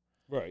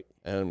 Right.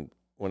 And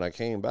when I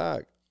came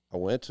back, I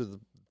went to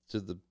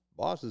the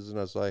bosses and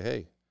I was like,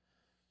 hey,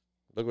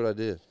 look what I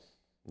did.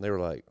 And they were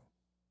like,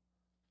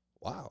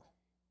 wow.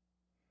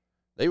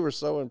 They were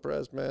so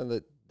impressed, man,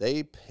 that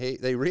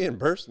they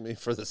reimbursed me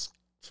for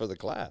the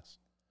class.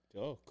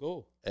 Oh,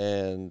 cool.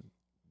 And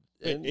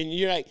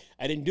you're like,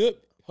 I didn't do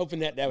it hoping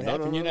that would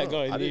happen. You're not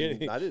going. I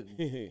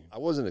didn't. I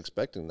wasn't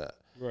expecting that.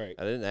 Right.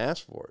 I didn't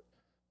ask for it,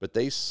 but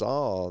they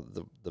saw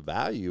the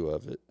value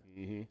of it,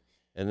 Mm-hmm.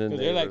 and then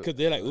they're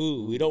like,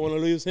 ooh, we don't want to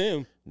lose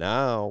him.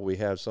 Now we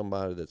have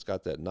somebody that's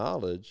got that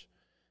knowledge,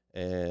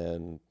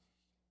 and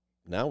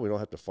now we don't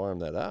have to farm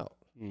that out.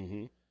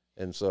 Mm-hmm.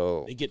 And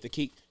so they get to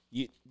keep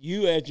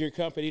you as your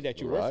company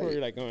that you work for. Right.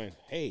 You're like going,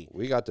 hey,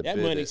 we got to that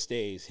bid money it.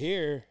 stays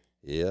here.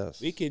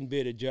 Yes, We can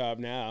bid a job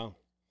now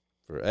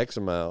for X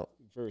amount,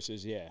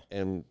 versus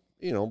and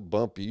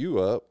bump you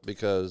up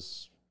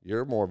because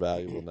you're more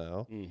valuable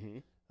now.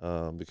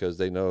 Mm-hmm. Because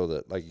they know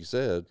that, like you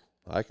said,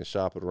 I can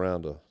shop it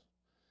around to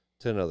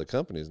 10 other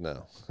companies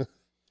now.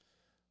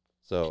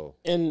 So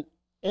and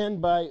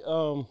by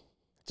so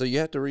you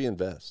have to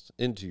reinvest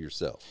into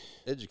yourself,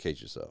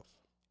 educate yourself.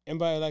 and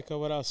by like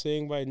what I was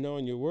saying, by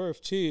knowing your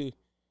worth too,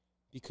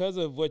 because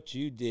of what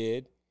you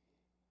did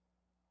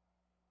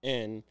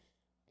and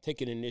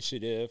taking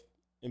initiative,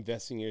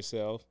 investing in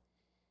yourself.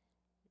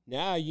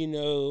 Now you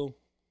know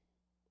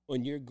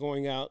when you're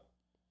going out,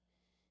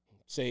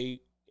 say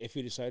if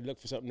you decide to look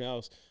for something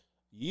else,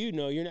 you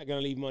know you're not going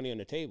to leave money on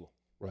the table.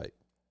 Right.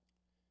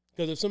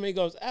 Because if somebody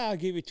goes, I'll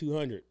give you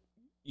 200,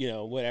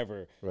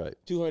 whatever, Right.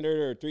 200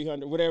 or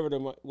 300, whatever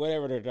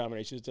the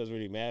denomination is, doesn't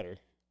really matter.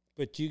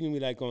 But you can be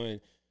like going,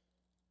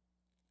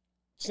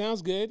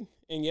 sounds good,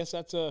 and yes,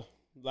 that's a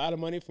lot of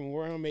money from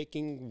where I'm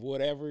making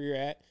whatever you're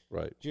at.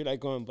 Right. You're like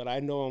going, but I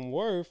know I'm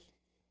worth.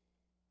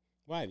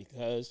 Why?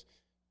 Because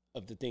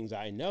of the things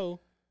I know.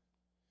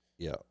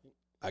 Yeah.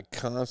 I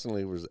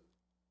constantly was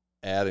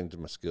adding to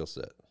my skill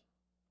set.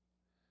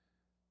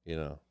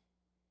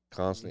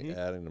 Constantly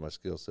adding to my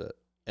skill set.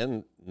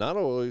 And not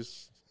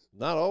always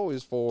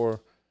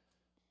for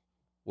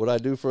what I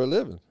do for a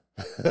living.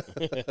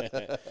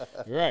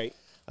 Right.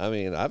 I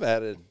mean, I've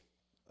added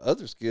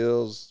other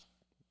skills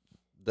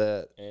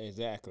that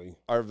Exactly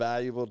are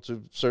valuable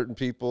to certain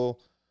people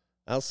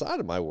outside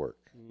of my work.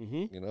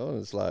 Mm-hmm. And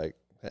it's like,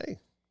 hey,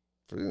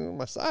 for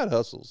my side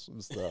hustles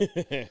and stuff.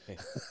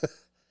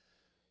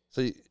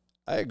 So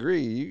I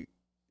agree.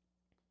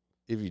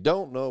 If you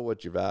don't know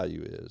what your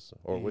value is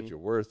or what your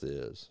worth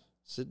is,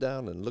 sit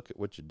down and look at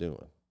what you're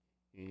doing.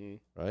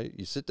 Mm-hmm. Right?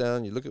 You sit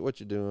down, you look at what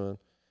you're doing,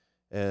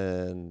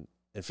 and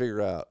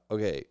figure out,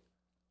 okay,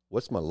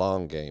 what's my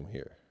long game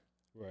here?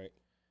 Right.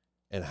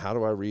 And how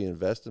do I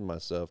reinvest in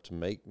myself to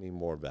make me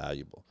more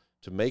valuable,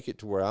 to make it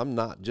to where I'm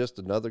not just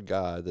another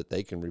guy that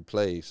they can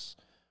replace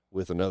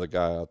with another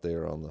guy out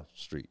there on the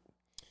street.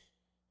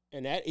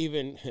 And that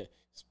even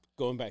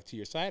going back to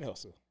your side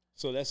hustle.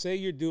 So let's say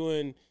you're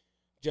doing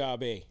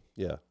job A.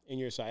 Yeah. And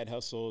your side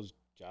hustle is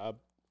job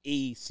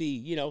E,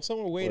 C,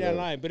 somewhere way down Whatever.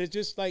 the line. But it's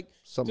just like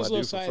Something this I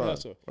little do for side fun.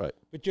 hustle. Right.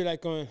 But you're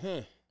like going,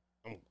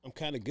 I'm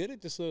kind of good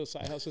at this little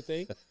side hustle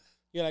thing.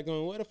 You're like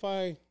going, what if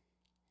I,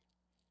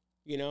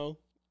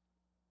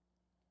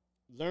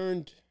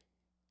 learned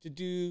to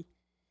do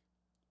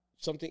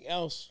something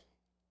else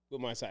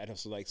with my side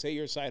hustle? Like, say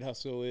your side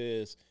hustle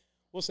is,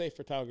 we'll say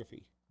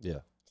photography. Yeah.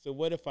 So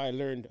what if I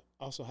learned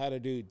also how to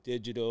do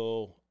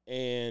digital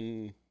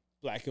and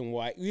black and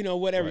white,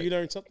 whatever. Right. You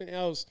learn something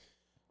else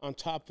on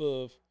top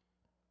of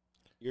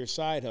your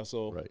side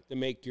hustle Right. to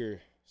make your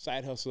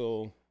side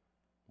hustle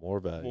More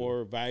valuable.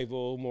 more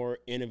valuable, more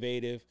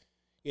innovative,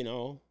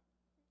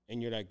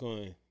 and you're like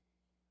going,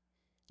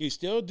 you're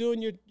still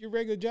doing your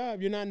regular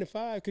job, your 9 to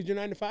 5, because your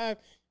 9 to 5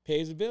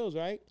 pays the bills,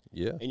 right?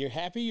 Yeah. And you're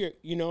happy,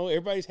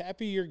 everybody's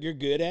happy, you're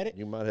good at it.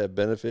 You might have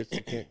benefits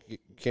you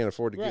can't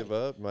afford to Right. give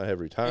up. You might have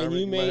retirement.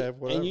 And you might have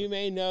whatever. and you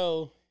may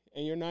know,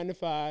 and you're 9 to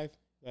 5,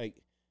 like,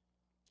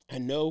 I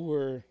know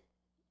where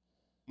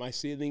my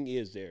ceiling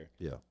is there.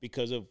 Yeah.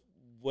 Because of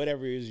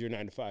whatever is your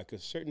 9 to 5.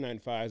 Because certain 9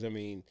 to 5s, I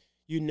mean,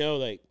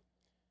 like,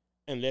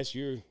 unless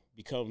you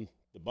become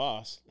the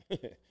boss,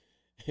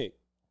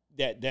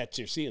 that's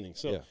your ceiling.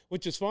 So, Yeah.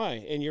 which is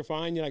fine, and you're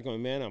fine. You're like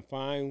going, man, I'm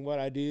fine what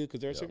I do,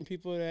 because there are Yeah. certain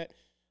people that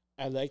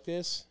I like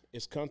this.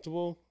 It's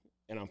comfortable,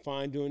 and I'm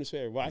fine doing this.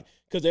 Why?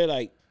 Because they're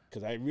like,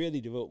 because I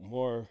really devote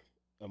more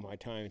of my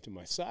time to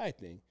my side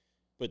thing.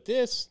 But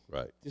this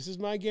is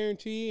my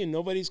guarantee, and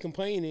nobody's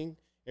complaining.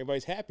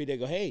 Everybody's happy. They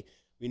go, hey,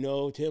 we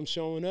know Tim's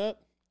showing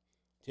up.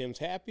 Tim's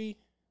happy.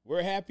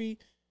 We're happy.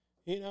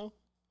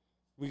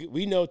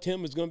 We know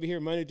Tim is going to be here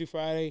Monday through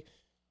Friday,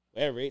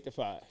 whatever, 8 to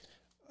 5.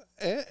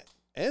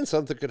 And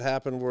something could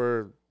happen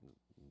where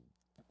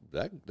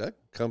that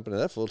company,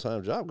 that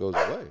full-time job goes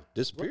away,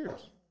 disappears.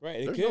 Right.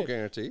 It There's could. no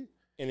guarantee.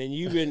 And then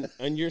you've been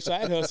on your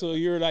side hustle,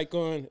 you're like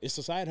going, it's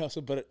a side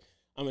hustle, but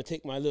I'm going to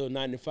take my little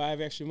 9 to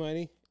 5 extra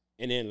money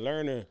and then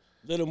learn a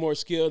little more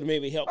skill to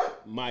maybe help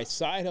my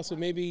side hustle.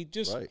 Maybe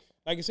just, Right.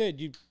 like I said,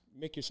 you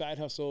make your side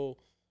hustle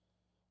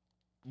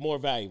more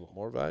valuable.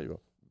 More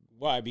valuable.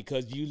 Why?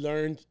 Because you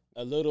learned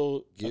a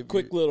Give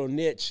quick you- little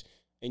niche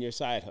in your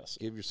side hustle.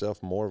 Give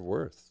yourself more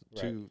worth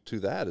Right. to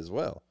that as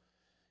well.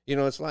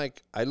 It's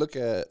like I look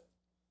at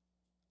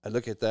I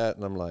look at that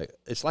and I'm like,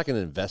 it's like an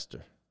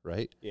investor,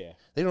 right? Yeah.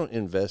 They don't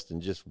invest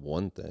in just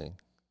one thing.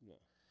 No.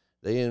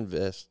 They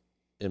invest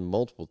in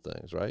multiple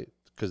things, right?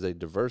 Because they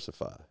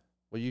diversify.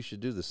 Well, you should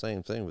do the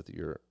same thing with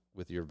your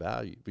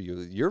value,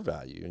 your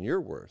value and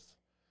your worth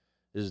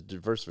is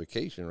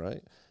diversification,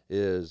 right?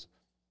 Is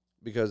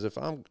because if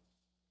I'm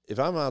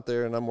out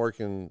there and I'm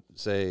working,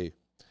 say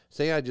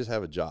I just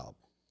have a job,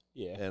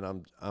 Yeah.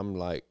 and I'm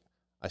like,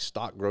 I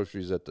stock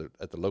groceries at the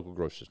local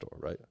grocery store,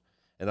 right?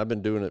 And I've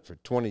been doing it for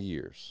 20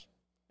 years,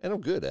 and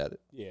I'm good at it.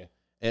 Yeah.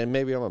 And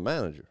maybe I'm a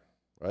manager,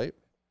 right?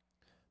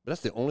 But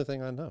that's the only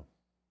thing I know.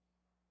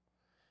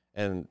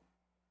 And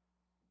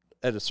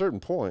at a certain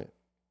point,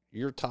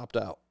 you're topped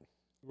out.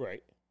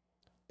 Right.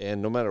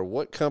 And no matter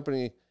what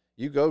company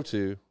you go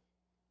to,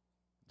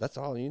 that's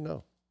all you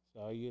know.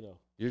 So you know.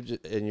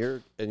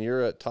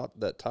 You're at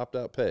topped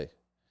out pay.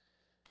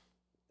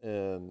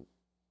 And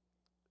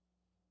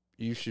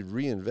you should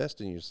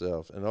reinvest in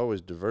yourself and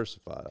always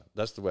diversify.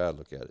 That's the way I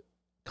look at it.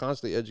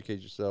 Constantly educate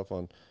yourself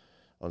on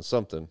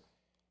something.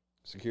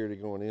 Security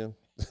going in.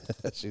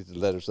 She's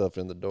let herself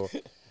in the door.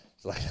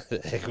 It's like,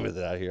 heck with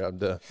it out here. I'm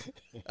done.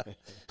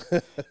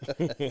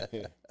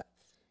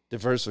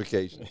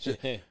 Diversification.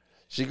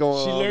 She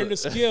going. She learned the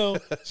skill.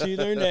 She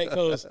learned that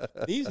because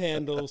these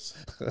handles,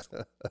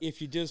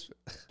 if you just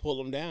pull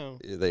them down,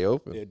 They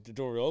open. the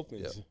door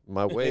opens. Yep.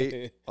 My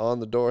weight on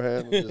the door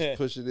handle, just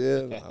push it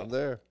in. I'm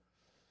there.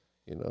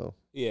 You know.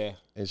 Yeah.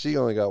 And she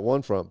only got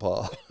one front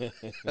paw.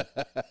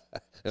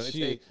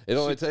 It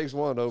only takes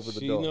one to open the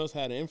She door. knows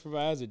how to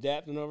improvise,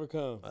 adapt, and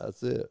overcome.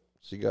 That's it.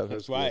 She got her.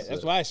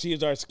 That's why she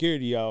is our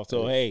security, y'all.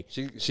 So hey,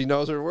 she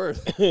knows her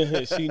worth.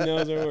 she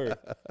knows her worth.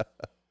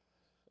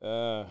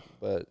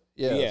 But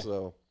yeah,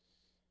 so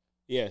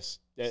yes,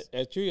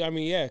 that's true. I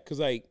mean, yeah, because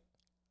like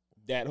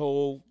that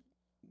whole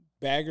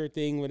bagger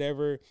thing,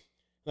 whatever.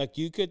 Like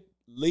you could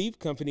leave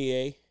company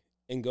A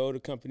and go to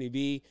company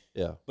B.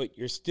 Yeah, but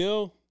your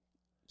skill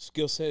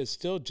set is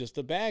still just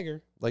a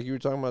bagger. Like you were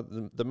talking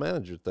about the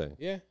manager thing.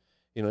 Yeah,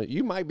 you know,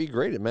 you might be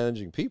great at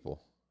managing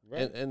people,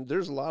 right. And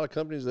there's a lot of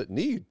companies that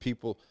need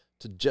people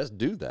to just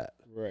do that.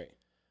 Right.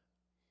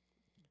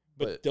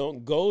 But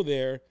don't go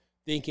there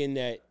thinking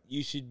that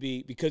you should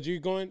be, because you're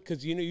going,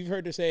 because you know you've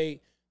heard the saying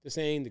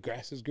the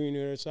grass is greener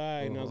on the other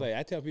side, and I was like,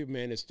 I tell people,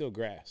 man, it's still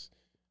grass.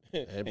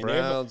 It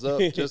browns up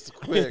just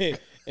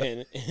quick.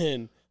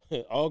 and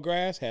all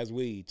grass has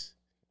weeds.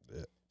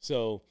 Yeah.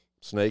 So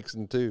snakes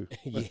and too.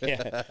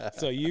 Yeah.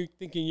 So you're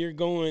thinking you're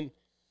going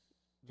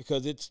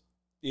because it's,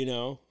 you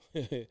know,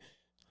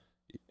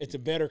 it's a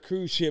better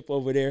cruise ship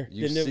over there.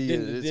 You see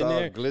it, it's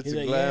all glitz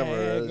and glamour.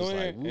 Yeah, It's going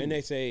like, there.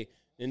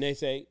 And they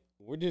say,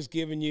 we're just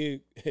giving you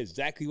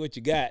exactly what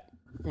you got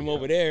from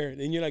over there.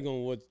 Then you're like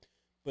going, what?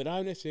 But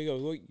I necessarily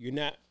go, well, you're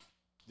not,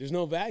 there's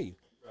no value,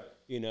 right?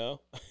 You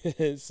know?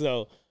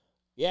 So,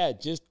 yeah,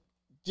 just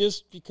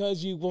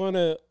because you want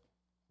to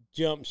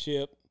jump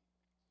ship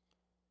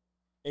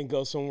and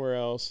go somewhere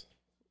else,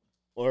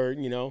 or,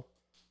 you know,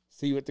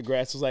 see what the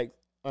grass is like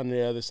on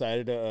the other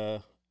side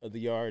of the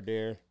yard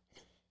there,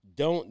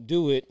 don't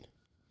do it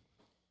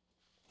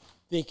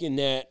thinking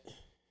that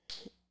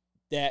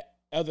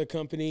other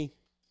company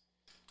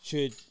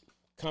should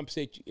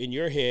compensate you in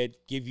your head,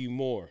 give you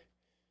more.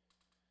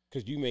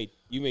 Because you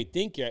may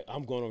think,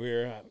 I'm going over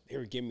here, they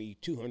were giving me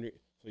 200,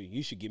 so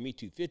you should give me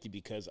 250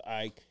 because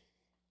I'm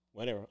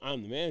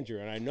the manager,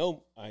 and I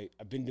know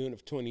I've been doing it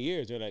for 20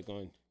 years. They're like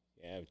going,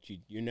 yeah, but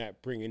you're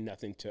not bringing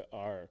nothing to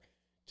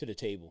the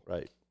table.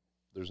 Right.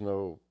 There's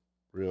no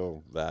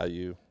real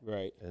value.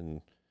 Right.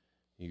 And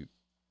you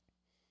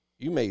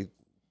may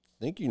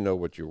think you know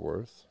what you're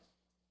worth.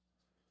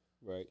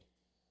 Right.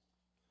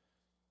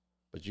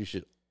 But you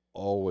should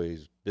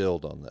always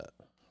build on that.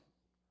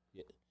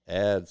 Yeah.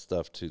 Add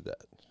stuff to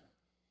that.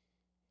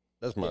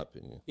 That's my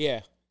opinion.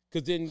 Yeah.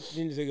 Because then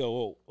they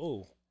go,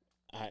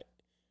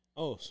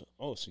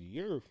 so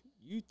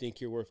you think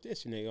you're worth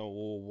this, and they go,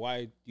 well,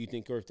 why do you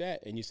think you're worth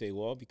that? And you say,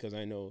 well, because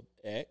I know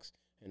X,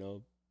 I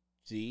know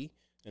Z,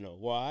 I know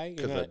Y.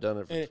 Because I've done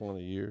it for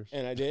 20 years.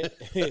 And I did.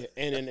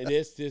 And then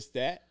this,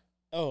 that.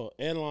 Oh,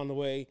 and along the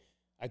way,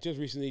 I just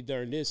recently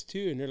done this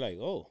too. And they're like,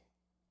 oh,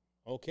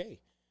 okay.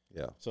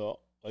 Yeah.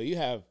 So you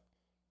have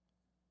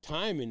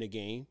time in the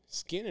game,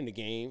 skin in the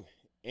game,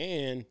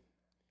 and,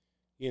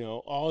 you know,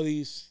 all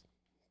these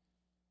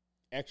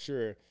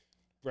extra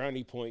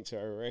brownie points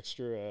or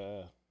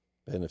extra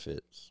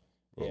benefits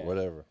or yeah.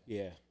 whatever.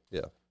 Yeah.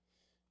 Yeah.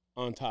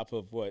 On top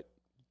of what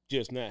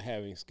just not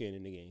having skin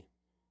in the game.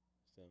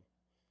 So,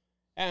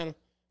 I don't know.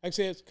 Like I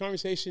said, it's a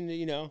conversation that,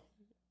 you know,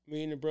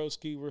 me and the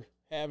broski were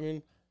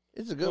having.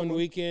 It's a good one.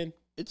 Weekend.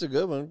 It's a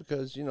good one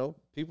because, you know,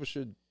 people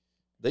should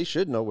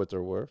know what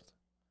they're worth.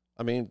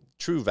 I mean,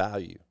 true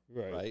value,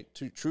 right?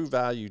 True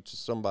value to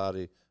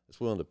somebody that's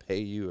willing to pay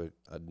you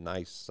a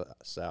nice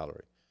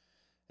salary.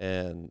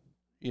 And,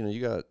 you know,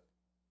 you got,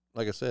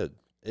 like I said,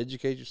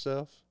 educate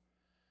yourself,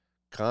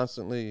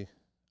 constantly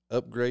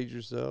upgrade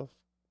yourself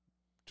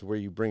to where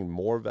you bring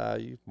more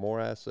value, more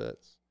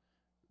assets.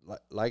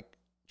 Like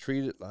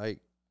treat it like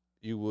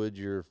you would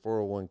your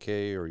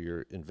 401k or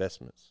your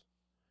investments.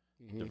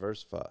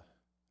 Diversify.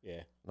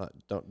 Yeah.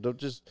 Don't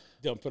just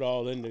Dump it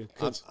all in the.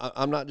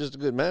 I'm not just a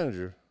good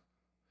manager,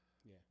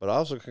 Yeah. but I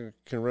also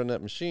can run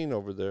that machine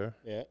over there,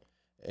 Yeah.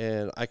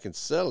 and I can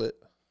sell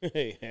it,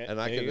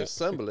 and I can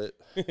assemble it.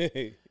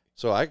 it.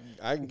 So I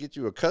can get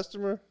you a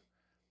customer,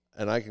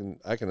 and I can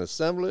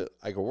assemble it.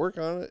 I can work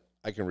on it.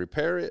 I can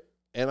repair it,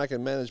 and I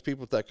can manage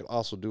people that can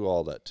also do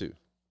all that too.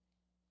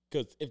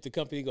 Because if the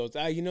company goes,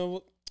 you know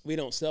what, we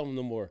don't sell them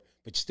no more,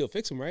 but you still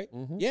fix them, right?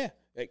 Mhm. Yeah.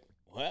 Like,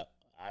 well,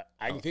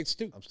 I can fix it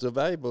too. I'm still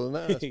valuable in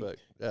that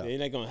aspect. Yeah. They're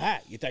not going,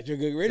 you thought you were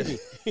getting rid of me.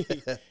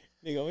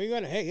 They go,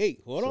 hey,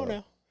 hold on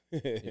now.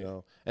 You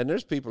know, and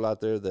there's people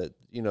out there that,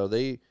 you know,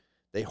 they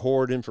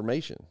hoard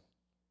information,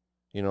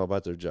 you know,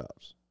 about their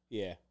jobs.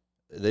 Yeah.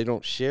 They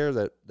don't share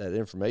that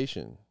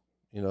information.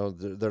 You know,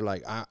 they're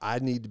like, I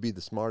need to be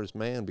the smartest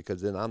man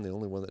because then I'm the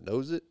only one that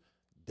knows it.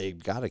 They've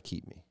got to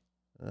keep me.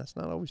 And that's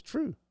not always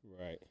true.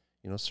 Right.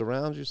 You know,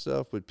 surround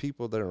yourself with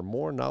people that are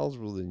more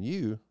knowledgeable than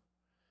you.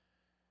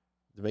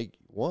 To make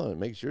one, it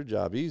makes your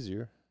job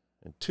easier,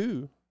 and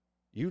two,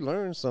 you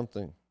learn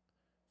something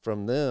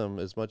from them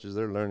as much as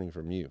they're learning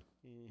from you.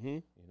 Mm-hmm.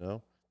 You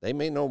know, they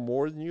may know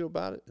more than you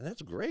about it, and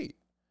that's great.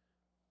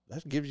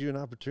 That gives you an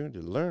opportunity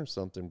to learn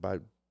something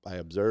by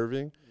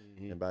observing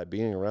and by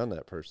being around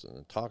that person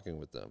and talking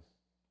with them.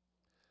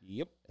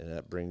 Yep. And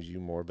that brings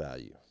you more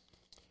value.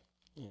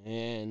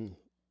 And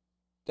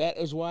that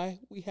is why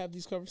we have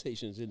these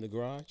conversations in the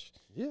garage.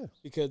 Yeah.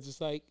 Because it's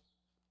like,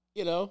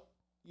 you know,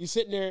 you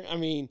sitting there, I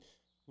mean,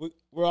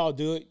 we're all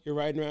do it. You're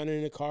riding around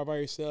in a car by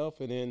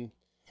yourself, and then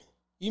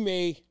you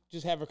may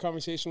just have a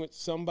conversation with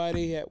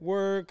somebody at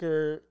work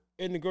or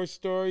in the grocery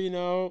store, you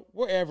know,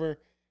 wherever.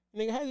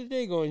 And they go, how's the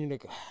day going? You're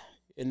like,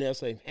 and they'll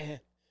say,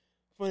 man,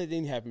 funny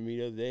thing happened to me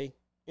the other day.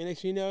 And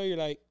next thing you know, you're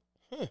like,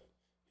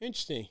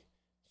 interesting.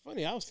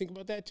 Funny, I was thinking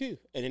about that too.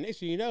 And the next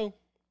thing you know,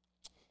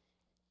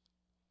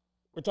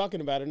 we're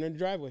talking about it in the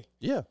driveway.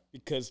 Yeah.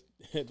 Because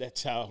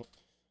that's how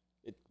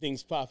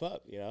things pop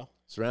up, you know.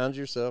 Surround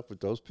yourself with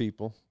those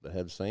people that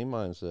have the same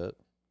mindset,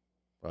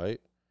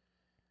 right?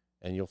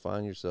 And you'll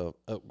find yourself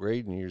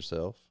upgrading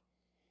yourself,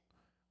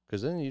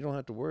 because then you don't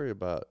have to worry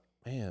about,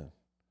 man,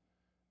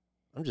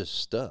 I'm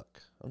just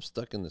stuck. I'm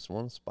stuck in this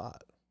one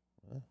spot.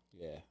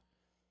 Yeah.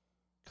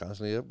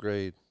 Constantly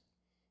upgrade.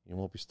 You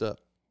won't be stuck.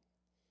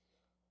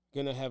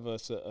 Gonna have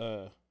us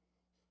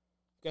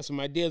got some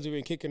ideas we've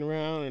been kicking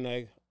around, and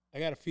I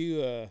got a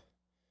few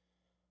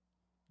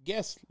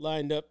guests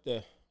lined up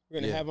we're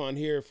gonna have on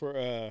here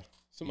for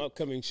some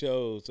upcoming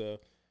shows.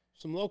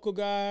 Some local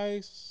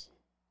guys,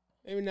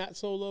 maybe not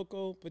so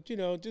local, but you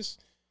know,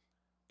 just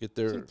get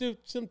there.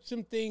 Some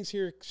things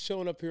here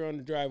showing up here on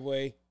the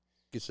driveway.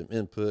 Get some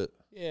input.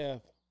 Yeah,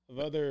 of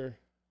other.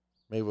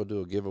 Maybe we'll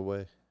do a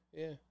giveaway.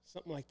 Yeah,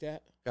 something like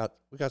that.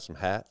 We got some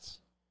hats.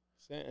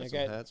 I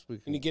some hats. We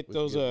can get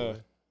those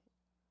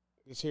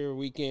this here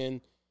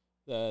weekend.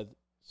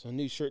 Some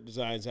new shirt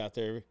designs out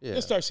there. Yeah.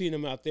 Let's start seeing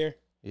them out there.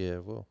 Yeah,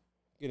 we'll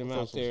get them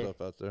throw out some there.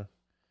 stuff out there.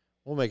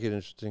 We'll make it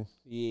interesting.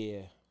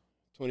 Yeah,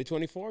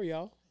 2024,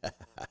 y'all.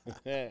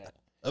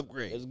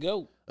 Upgrade. Let's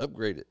go.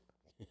 Upgrade it.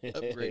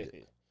 Upgrade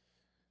it.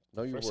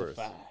 Know your worth.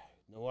 Diversify.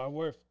 Know our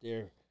worth.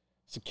 There,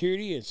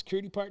 security and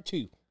security part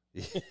 2.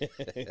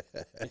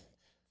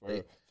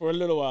 For a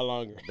little while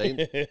longer.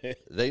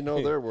 They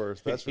know their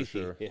worth. That's for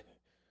sure. Yeah,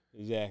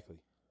 exactly.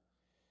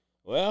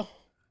 Well,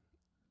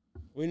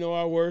 we know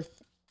our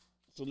worth,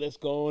 so let's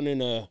go on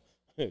and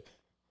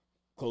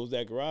close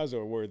that garage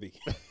door, Worthy.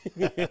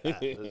 Let's do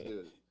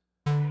it.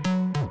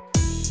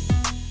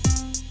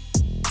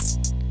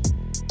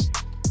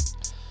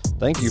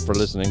 Thank you for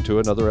listening to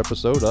another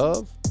episode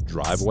of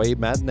Driveway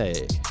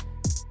Matinee.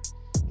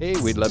 Hey,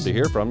 we'd love to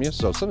hear from you,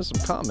 so send us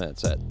some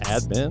comments at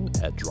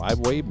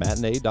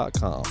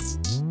admin@drivewaymatinee.com.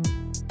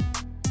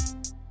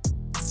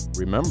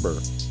 Remember,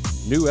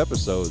 new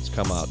episodes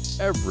come out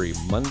every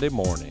Monday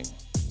morning.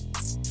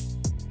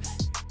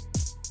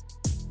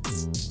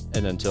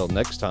 And until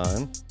next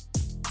time,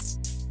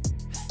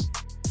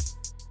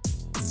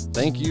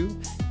 thank you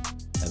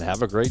and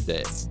have a great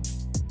day.